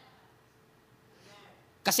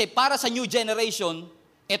 Kasi para sa new generation,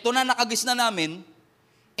 ito na nakagis na namin,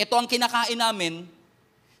 ito ang kinakain namin,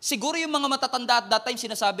 siguro yung mga matatanda at that time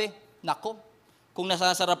sinasabi, nako, kung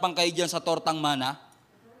nasasarapan kayo dyan sa tortang mana,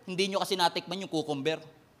 hindi nyo kasi natikman yung cucumber.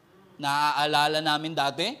 Naaalala namin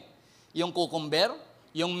dati, yung cucumber,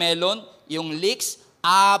 yung melon, yung leeks,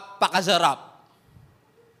 apakasarap.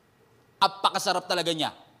 Apakasarap talaga niya.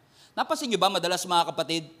 Napansin nyo ba, madalas mga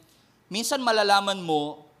kapatid, minsan malalaman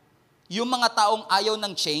mo, yung mga taong ayaw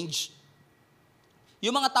ng change,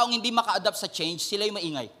 yung mga taong hindi maka-adapt sa change, sila yung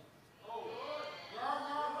maingay.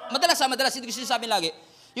 Madalas, hindi ko sinasabi lagi,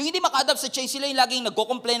 yung hindi maka-adapt sa change, sila yung laging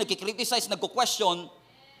nagko-complain, nagki-criticize, nagko-question,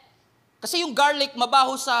 kasi yung garlic,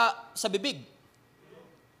 mabaho sa bibig.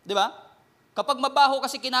 Di ba? Kapag mabaho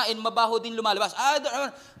kasi kinain, mabaho din lumalabas.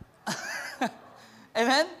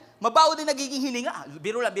 Amen? Mabaho din nagiging hininga.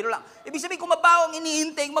 Biro lang. Ibig sabihin, kung mabaho ang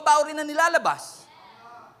iniintay, mabaho rin ang nilalabas.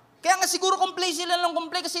 Kaya nga siguro complain sila lang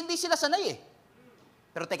complain kasi hindi sila sanay eh.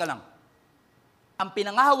 Pero teka lang. Ang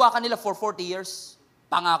pinangahawakan nila for 40 years,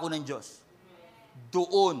 pangako ng Diyos.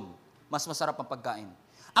 Doon, mas masarap ang pagkain.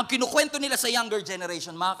 Ang kinukwento nila sa younger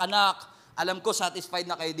generation, mga kanak, alam ko satisfied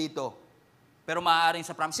na kayo dito. Pero maaaring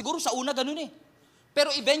sa promise. Siguro sa una ganun eh.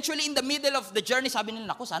 Pero eventually in the middle of the journey, sabi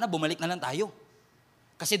nila, naku, sana bumalik na lang tayo.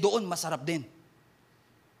 Kasi doon, masarap din.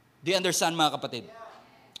 Do you understand mga kapatid?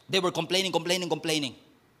 They were complaining.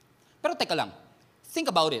 Pero teka lang, think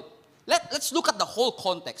about it. Let's look at the whole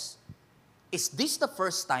context. Is this the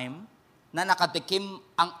first time na nakatikim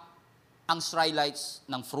ang Israelites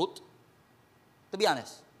ng fruit? To be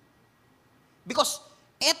honest. Because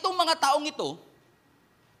etong mga taong ito,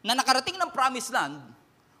 na nakarating ng promised land,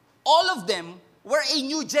 all of them were a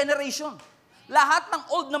new generation. Lahat ng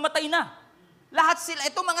old namatay na. Lahat sila,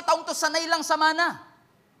 itong mga taong to sanay lang sa mana.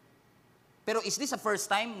 Pero is this the first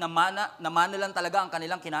time na mana lang talaga ang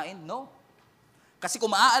kanilang kinain? No. Kasi kung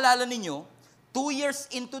maaalala ninyo, 2 years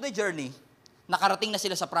into the journey, nakarating na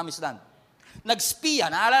sila sa promised land. Nagspiya,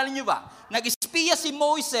 naalala niyo ba? Nag-espiya si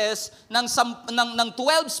Moses ng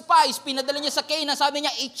 12 spies, pinadala niya sa Canaan, sabi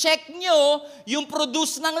niya, i-check niyo yung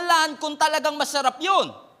produce ng land kung talagang masarap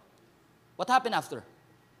yun. What happened after?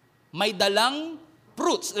 May dalang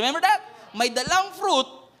fruits. Remember that? May dalang fruit,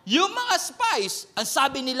 yung mga spies, ang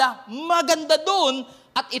sabi nila, maganda doon,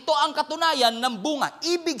 at ito ang katunayan ng bunga.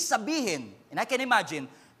 Ibig sabihin, and I can imagine,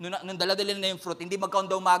 nung daladala na yung fruit, hindi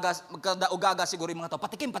magkaugaga siguro yung mga tao,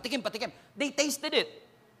 patikim. They tasted it.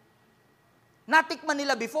 Natikman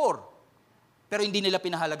nila before, pero hindi nila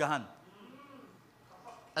pinahalagahan.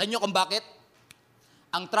 Alam niyo kung bakit?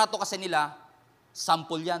 Ang trato kasi nila,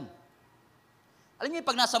 sample yan. Alam niyo,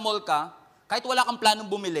 pag nasa mall ka, kahit wala kang planong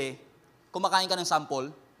bumili, kumakain ka ng sample.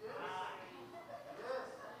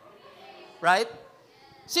 Right?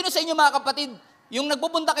 Sino sa inyo mga kapatid, yung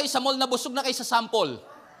nagpupunta kayo sa mall, nabusog na kayo sa sample?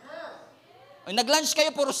 Nag-lunch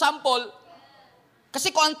kayo, puro sample.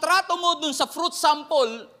 Kasi kung ang trato mo dun sa fruit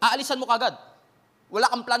sample, aalisan mo kagad. Wala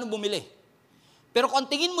kang planong bumili. Pero kung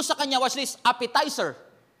tingin mo sa kanya, watch this, appetizer.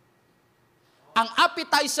 Ang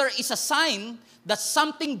appetizer is a sign that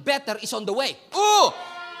something better is on the way. Oh!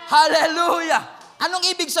 Hallelujah! Anong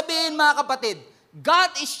ibig sabihin mga kapatid?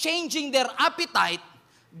 God is changing their appetite.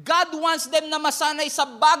 God wants them na masanay sa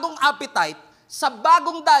bagong appetite, sa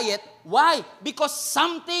bagong diet. Why? Because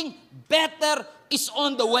something better is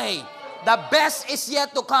on the way. The best is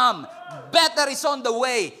yet to come. Better is on the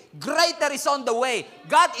way. Greater is on the way.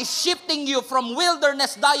 God is shifting you from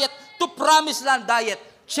wilderness diet to promised land diet.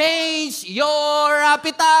 Change your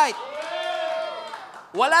appetite.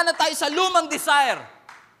 Wala na tayo sa lumang desire.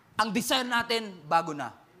 Ang desire natin, bago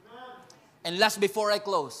na. And last, before I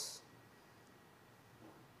close,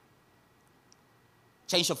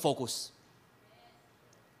 change of focus.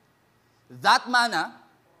 That manna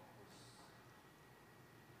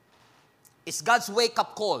is God's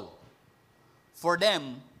wake-up call for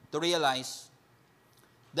them to realize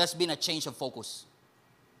there's been a change of focus.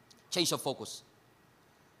 Change of focus.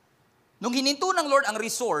 Nung hininto ng Lord ang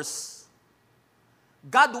resource,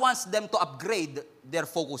 God wants them to upgrade their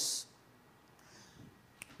focus.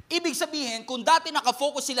 Ibig sabihin, kung dati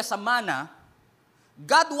nakafocus sila sa manna,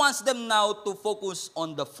 God wants them now to focus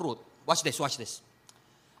on the fruit. Watch this, watch this.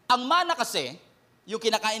 Ang manna kasi, yung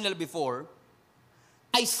kinakain nila before,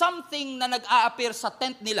 ay something na nag-a-appear sa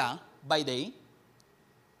tent nila by day,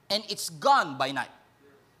 and it's gone by night.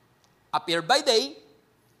 Appear by day,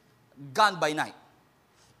 gone by night.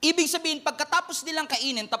 Ibig sabihin, pagkatapos nilang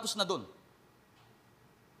kainin, tapos na dun.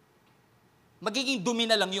 Magiging dumi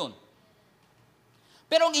na lang yun.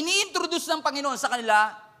 Pero ang ini-introduce ng Panginoon sa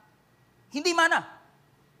kanila, hindi mana.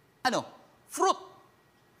 Ano? Fruit.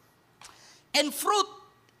 And fruit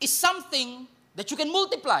is something that you can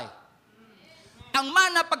multiply. Ang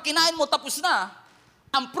mana, pag kinain mo, tapos na.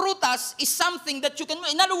 Ang prutas is something that you can...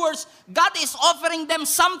 In other words, God is offering them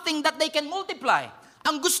something that they can multiply.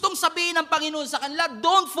 Ang gustong sabihin ng Panginoon sa kanila,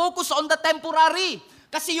 don't focus on the temporary.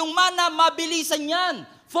 Kasi yung mana, mabilisan yan.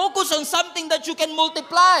 Focus on something that you can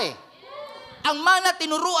multiply. Ang mana,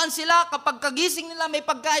 tinuruan sila kapag kagising nila may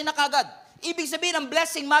pagkain na kagad. Ibig sabihin, ang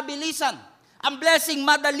blessing mabilisan. Ang blessing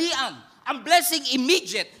madalian. Ang blessing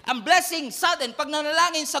immediate. Ang blessing sudden. Pag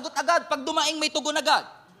nanalangin, sagot agad. Pag dumaing, may tugon agad.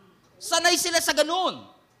 Sanay sila sa ganoon.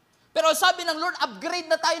 Pero sabi ng Lord, upgrade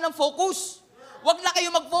na tayo ng focus. Huwag na kayo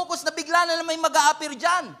mag-focus na bigla na may mag-a-appear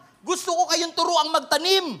dyan. Gusto ko kayong turuang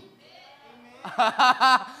magtanim.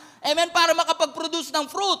 Amen, para makapag-produce ng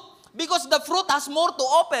fruit. Because the fruit has more to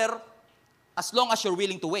offer as long as you're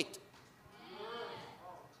willing to wait.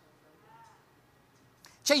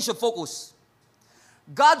 Change of focus.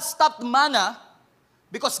 God stopped manna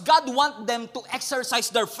because God wants them to exercise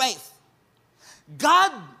their faith.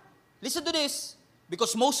 God, listen to this,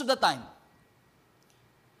 because most of the time,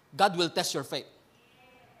 God will test your faith.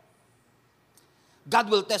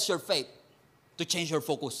 God will test your faith to change your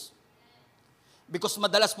focus. Because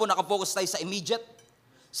madalas po nakafocus tayo sa immediate,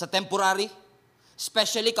 sa temporary,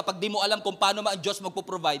 especially kapag di mo alam kung paano ang Diyos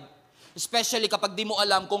magpo-provide, especially kapag di mo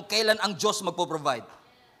alam kung kailan ang Diyos magpo-provide.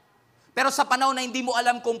 Pero sa panahon na hindi mo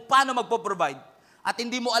alam kung paano magpo-provide at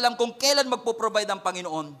hindi mo alam kung kailan magpo-provide ang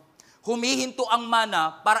Panginoon, humihinto ang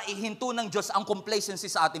mana para ihinto ng Diyos ang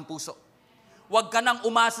complacency sa ating puso. Huwag ka nang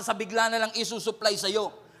umasa sa bigla na lang isusupply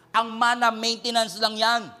sa'yo. Ang mana maintenance lang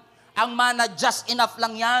yan. Ang mana just enough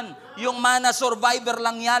lang yan. Yung mana survivor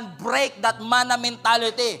lang yan. Break that mana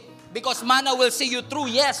mentality. Because mana will see you through,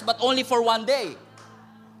 yes, but only for one day.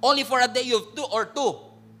 Only for a day or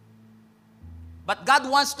two. But God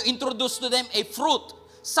wants to introduce to them a fruit.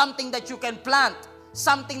 Something that you can plant.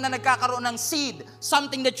 Something na nagkakaroon ng seed.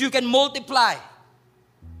 Something that you can multiply.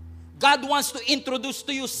 God wants to introduce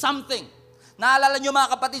to you something. Naalala niyo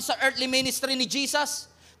mga kapatid sa earthly ministry ni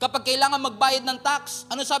Jesus? Kapag kailangan magbayad ng tax,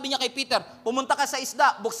 ano sabi niya kay Peter? Pumunta ka sa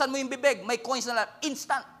isda, buksan mo yung bibig, may coins na lang,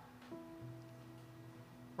 instant.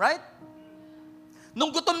 Right? Nung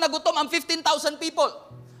gutom na gutom ang 15,000 people,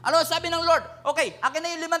 ano sabi ng Lord? Okay, akin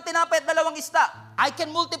na yung 5 tinapay at 2 isda. I can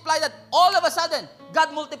multiply that. All of a sudden, God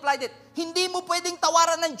multiplied it. Hindi mo pwedeng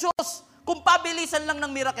tawaran ng Diyos kung pabilisan lang ng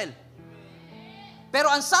miracle. Pero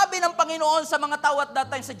ang sabi ng Panginoon sa mga tao at that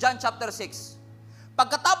time sa John chapter 6,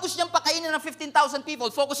 pagkatapos niyang pakainin ng 15,000 people,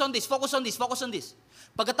 focus on this, focus on this, focus on this.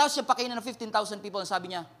 Pagkatapos niyang pakainin ng 15,000 people,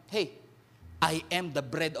 sabi niya, hey, I am the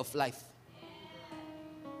bread of life.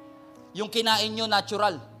 Yung kinain nyo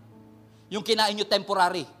natural. Yung kinain nyo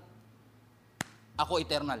temporary. Ako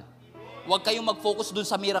eternal. Huwag kayong mag-focus dun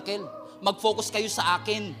sa miracle. Mag-focus kayo sa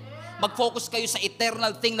akin. Mag-focus kayo sa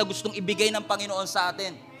eternal thing na gustong ibigay ng Panginoon sa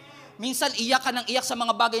atin. Minsan, iyak ka ng iyak sa mga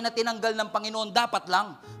bagay na tinanggal ng Panginoon. Dapat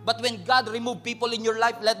lang. But when God remove people in your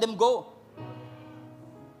life, let them go.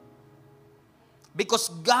 Because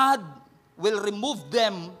God will remove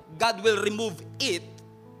them, God will remove it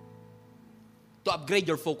to upgrade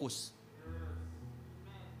your focus.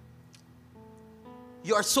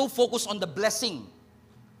 You are so focused on the blessing.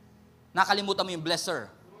 Nakalimutan mo yung blesser.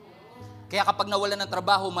 Kaya kapag nawalan ng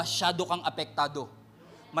trabaho, masyado kang apektado.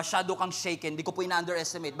 Masyado kang shaken. Hindi ko po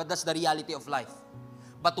ina-underestimate, but that's the reality of life.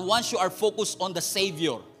 But once you are focused on the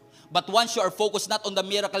Savior, but once you are focused not on the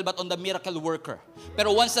miracle, but on the miracle worker.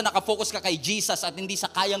 Pero once na nakafocus ka kay Jesus at hindi sa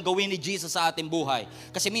kayang gawin ni Jesus sa ating buhay.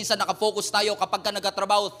 Kasi minsan nakafocus tayo kapag ka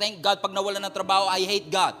nagtatrabaho, thank God, pag nawala ng trabaho, I hate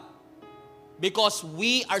God. Because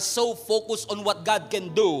we are so focused on what God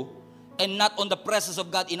can do and not on the presence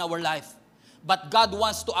of God in our life. But God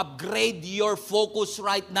wants to upgrade your focus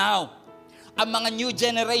right now. Ang mga new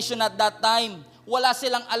generation at that time, wala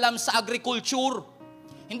silang alam sa agriculture.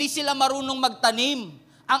 Hindi sila marunong magtanim.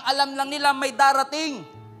 Ang alam lang nila may darating.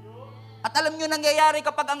 At alam nyo nangyayari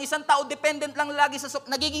kapag ang isang tao dependent lang lagi sa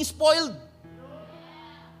nagiging spoiled.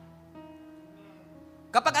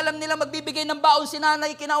 Kapag alam nila magbibigay ng baon si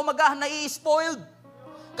nanay, kinaumagahan, nai-spoiled.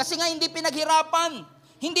 Kasi nga hindi pinaghirapan,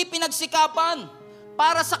 hindi pinagsikapan.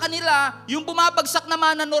 Para sa kanila, yung bumabagsak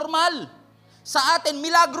naman na normal. Sa atin,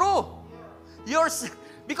 milagro.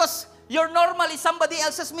 Because your normal is somebody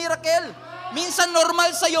else's miracle. Minsan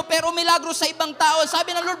normal sa'yo, pero milagro sa ibang tao.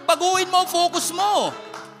 Sabi ng Lord, baguhin mo ang focus mo.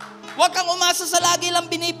 Huwag kang umasa sa lagi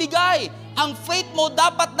lang binibigay. Ang faith mo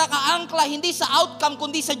dapat nakaangkla hindi sa outcome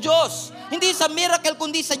kundi sa Diyos. Hindi sa miracle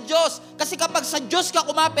kundi sa Diyos. Kasi kapag sa Diyos ka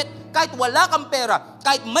kumapit, kahit wala kang pera,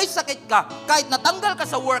 kahit may sakit ka, kahit natanggal ka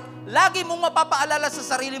sa work, lagi mong mapapaalala sa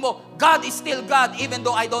sarili mo, God is still God even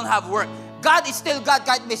though I don't have work. God is still God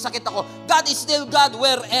kahit may sakit ako. God is still God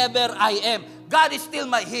wherever I am. God is still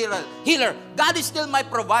my healer. God is still my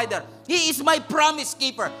provider. He is my promise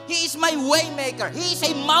keeper. He is my way maker. He is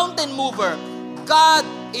a mountain mover. God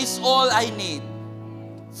is all I need.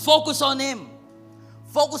 Focus on Him.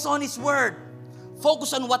 Focus on His Word.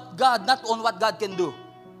 Focus on what God, not on what God can do,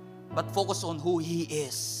 but focus on who He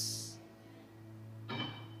is.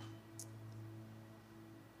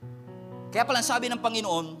 Kaya pala sabi ng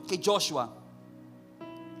Panginoon kay Joshua,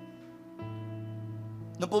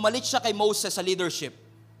 nung pumalit siya kay Moses sa leadership,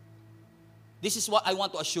 this is what I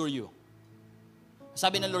want to assure you.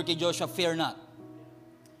 Sabi ng Lord kay Joshua, fear not.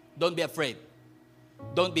 Don't be afraid.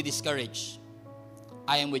 Don't be discouraged.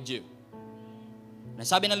 I am with you.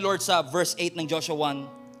 Sabi ng Lord sa verse 8 ng Joshua 1,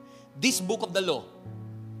 this book of the law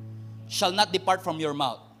shall not depart from your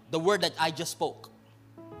mouth, the word that I just spoke.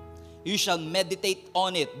 You shall meditate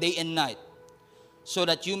on it day and night, so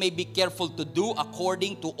that you may be careful to do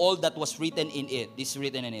according to all that was written in it. This is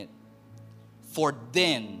written in it. For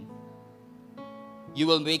then you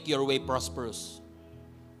will make your way prosperous.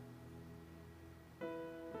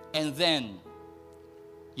 And then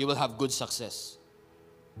you will have good success.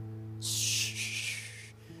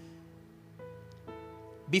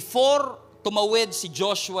 Before tumawid si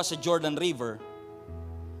Joshua sa Jordan River,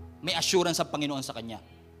 may assurance ang Panginoon sa kanya.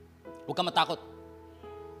 Huwag kang matakot.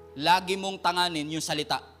 Lagi mong tanganin yung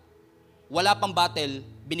salita. Wala pang battle,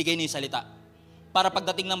 binigay niya yung salita. Para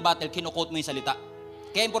pagdating ng battle, kinukote mo yung salita.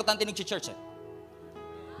 Kaya importante nag-church.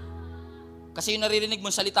 Kasi yung naririnig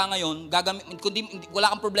mong salita ngayon, kundi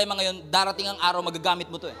wala kang problema ngayon, darating ang araw, magagamit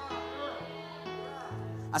mo to.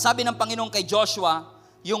 Ang sabi ng Panginoon kay Joshua,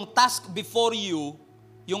 yung task before you,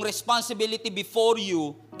 yung responsibility before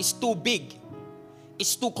you is too big.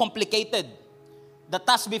 It's too complicated. The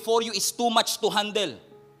task before you is too much to handle.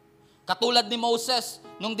 Katulad ni Moses,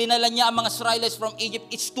 nung dinala niya ang mga Israelites from Egypt,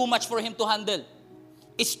 it's too much for him to handle.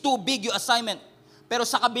 It's too big yung assignment. Pero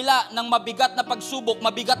sa kabila ng mabigat na pagsubok,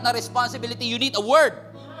 mabigat na responsibility, you need a word.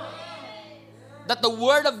 That the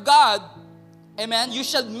word of God, amen, you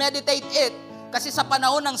shall meditate it. Kasi sa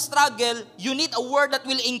panahon ng struggle, you need a word that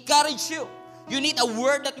will encourage you. You need a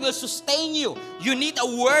word that will sustain you. You need a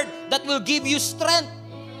word that will give you strength.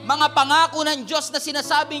 Mga pangako ng Diyos na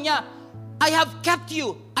sinasabi niya, I have kept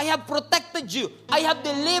you. I have protected you. I have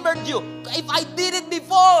delivered you. If I did it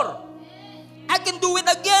before, I can do it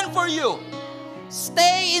again for you.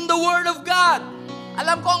 Stay in the Word of God.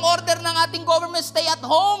 Alam ko ang order ng ating government, stay at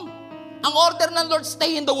home. Ang order ng Lord,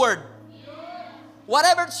 stay in the Word.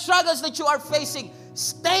 Whatever struggles that you are facing,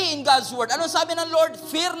 stay in God's Word. Ano sabi ng Lord?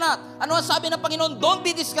 Fear not. Ano sabi ng Panginoon? Don't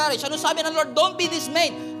be discouraged. Ano sabi ng Lord? Don't be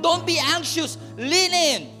dismayed. Don't be anxious. Lean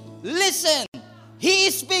in. Listen. He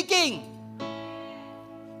is speaking.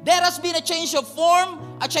 There has been a change of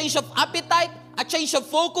form, a change of appetite, a change of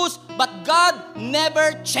focus, but God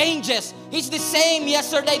never changes. He's the same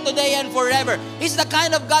yesterday, today, and forever. He's the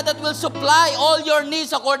kind of God that will supply all your needs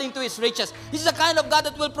according to His riches. He's the kind of God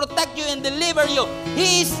that will protect you and deliver you.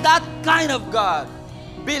 He is that kind of God.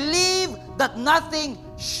 Believe that nothing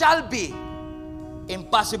shall be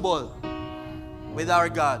impossible with our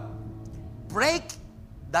God. Break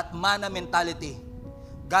that manna mentality.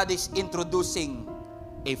 God is introducing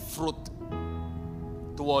a fruit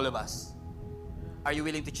to all of us. Are you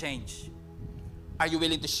willing to change? Are you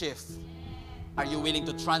willing to shift? Are you willing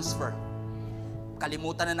to transfer?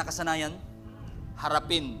 kalimutan na nakasanayan,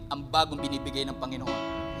 harapin ang bagong binibigay ng Panginoon.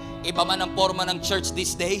 Iba man ang forma ng church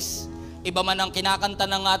these days, iba man ang kinakanta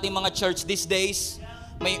ng ating mga church these days,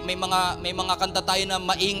 may mga kanta tayo na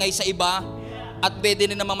maingay sa iba, at pwede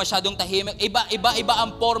din naman masyadong tahimik. Iba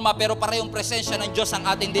ang forma, pero parehong presensya ng Diyos ang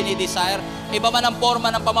ating dinidesire. Iba man ang forma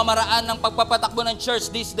ng pamamaraan ng pagpapatakbo ng church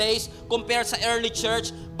these days compared sa early church,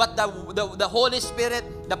 but the Holy Spirit,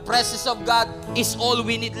 the presence of God is all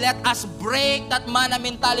we need. Let us break that mana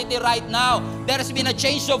mentality right now. There has been a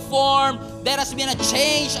change of form. There has been a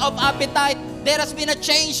change of appetite. There has been a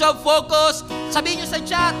change of focus. Sabihin nyo sa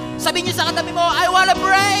chat, sabihin nyo sa katabi mo, I wanna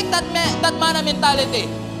break that mana mentality.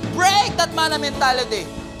 Break that mana mentality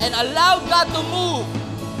and allow God to move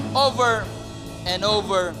over and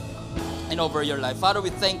over and over your life. Father,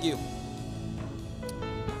 we thank you.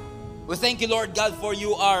 We thank you, Lord God, for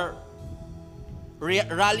you are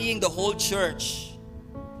rallying the whole church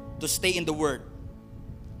to stay in the Word.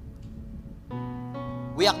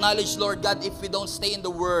 We acknowledge, Lord God, if we don't stay in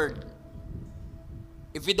the Word,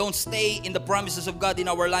 if we don't stay in the promises of God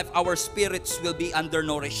in our life, our spirits will be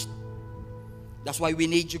undernourished. That's why we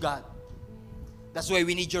need you, God. That's why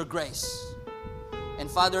we need your grace. And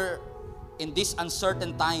Father, in these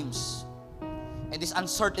uncertain times, and these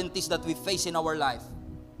uncertainties that we face in our life,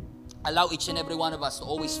 allow each and every one of us to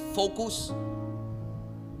always focus,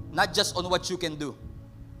 not just on what you can do,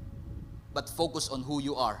 but focus on who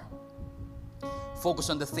you are. Focus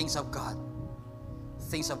on the things of God.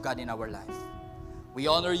 Things of God in our life. We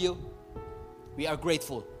honor you. We are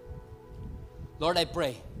grateful. Lord, I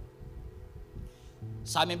pray,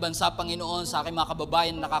 sa aming bansa, Panginoon, sa aking mga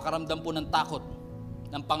kababayan na nakakaramdam po ng takot,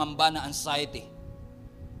 ng pangamba na anxiety.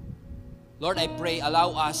 Lord, I pray,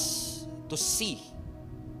 allow us to see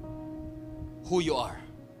who you are.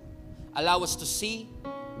 Allow us to see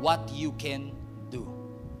what you can do.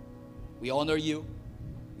 We honor you.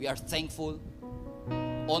 We are thankful.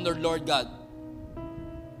 Honored, Lord God,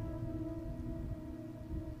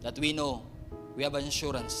 that we know we have an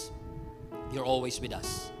assurance you're always with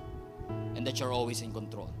us. And that you're always in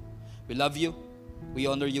control. We love you. We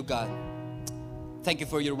honor you, God. Thank you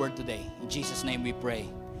for your word today. In Jesus' name we pray.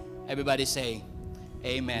 Everybody say,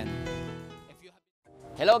 Amen.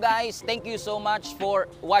 Hello guys, thank you so much for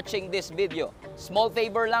watching this video. Small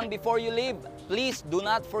favor lang before you leave, please do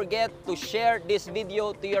not forget to share this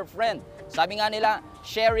video to your friend. Sabi nga nila,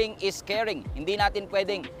 sharing is caring. Hindi natin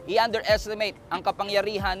pwedeng i-underestimate ang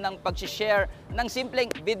kapangyarihan ng pag-share ng simpleng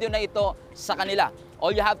video na ito sa kanila.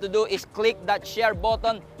 All you have to do is click that share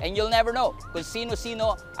button and you'll never know kung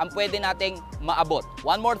sino-sino ang pwede nating maabot.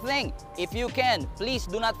 One more thing, if you can, please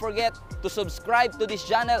do not forget to subscribe to this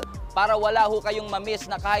channel para wala ho kayong ma-miss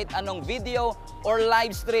na kahit anong video or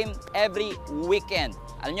live stream every weekend.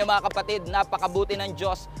 Alam nyo mga kapatid, napakabuti ng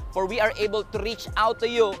Diyos, for we are able to reach out to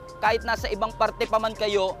you kahit nasa ibang parte pa man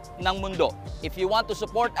kayo ng mundo. If you want to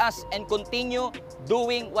support us and continue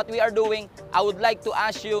doing what we are doing, I would like to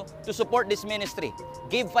ask you to support this ministry.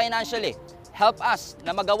 Give financially. Help us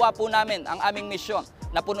na magawa po namin ang aming misyon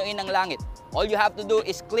na punuin ang langit. All you have to do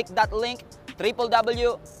is click that link,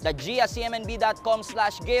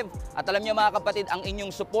 www.giacmnb.com/give. At alam nyo mga kapatid, ang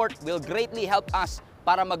inyong support will greatly help us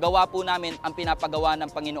para magawa po namin ang pinapagawa ng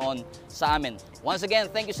Panginoon sa amin. Once again,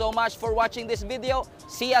 thank you so much for watching this video.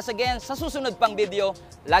 See us again sa susunod pang video.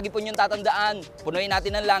 Lagi po niyong tatandaan, punuin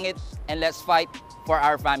natin ang langit, and let's fight for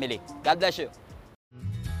our family. God bless you.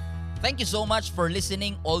 Thank you so much for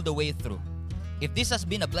listening all the way through. If this has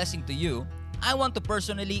been a blessing to you, I want to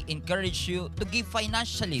personally encourage you to give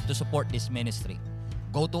financially to support this ministry.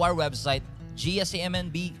 Go to our website,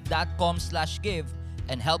 giacmnb.com/give,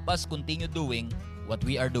 and help us continue doing what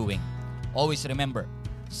we are doing. Always remember,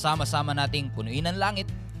 sama-sama nating punuin ang langit,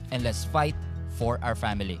 and let's fight for our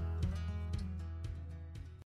family.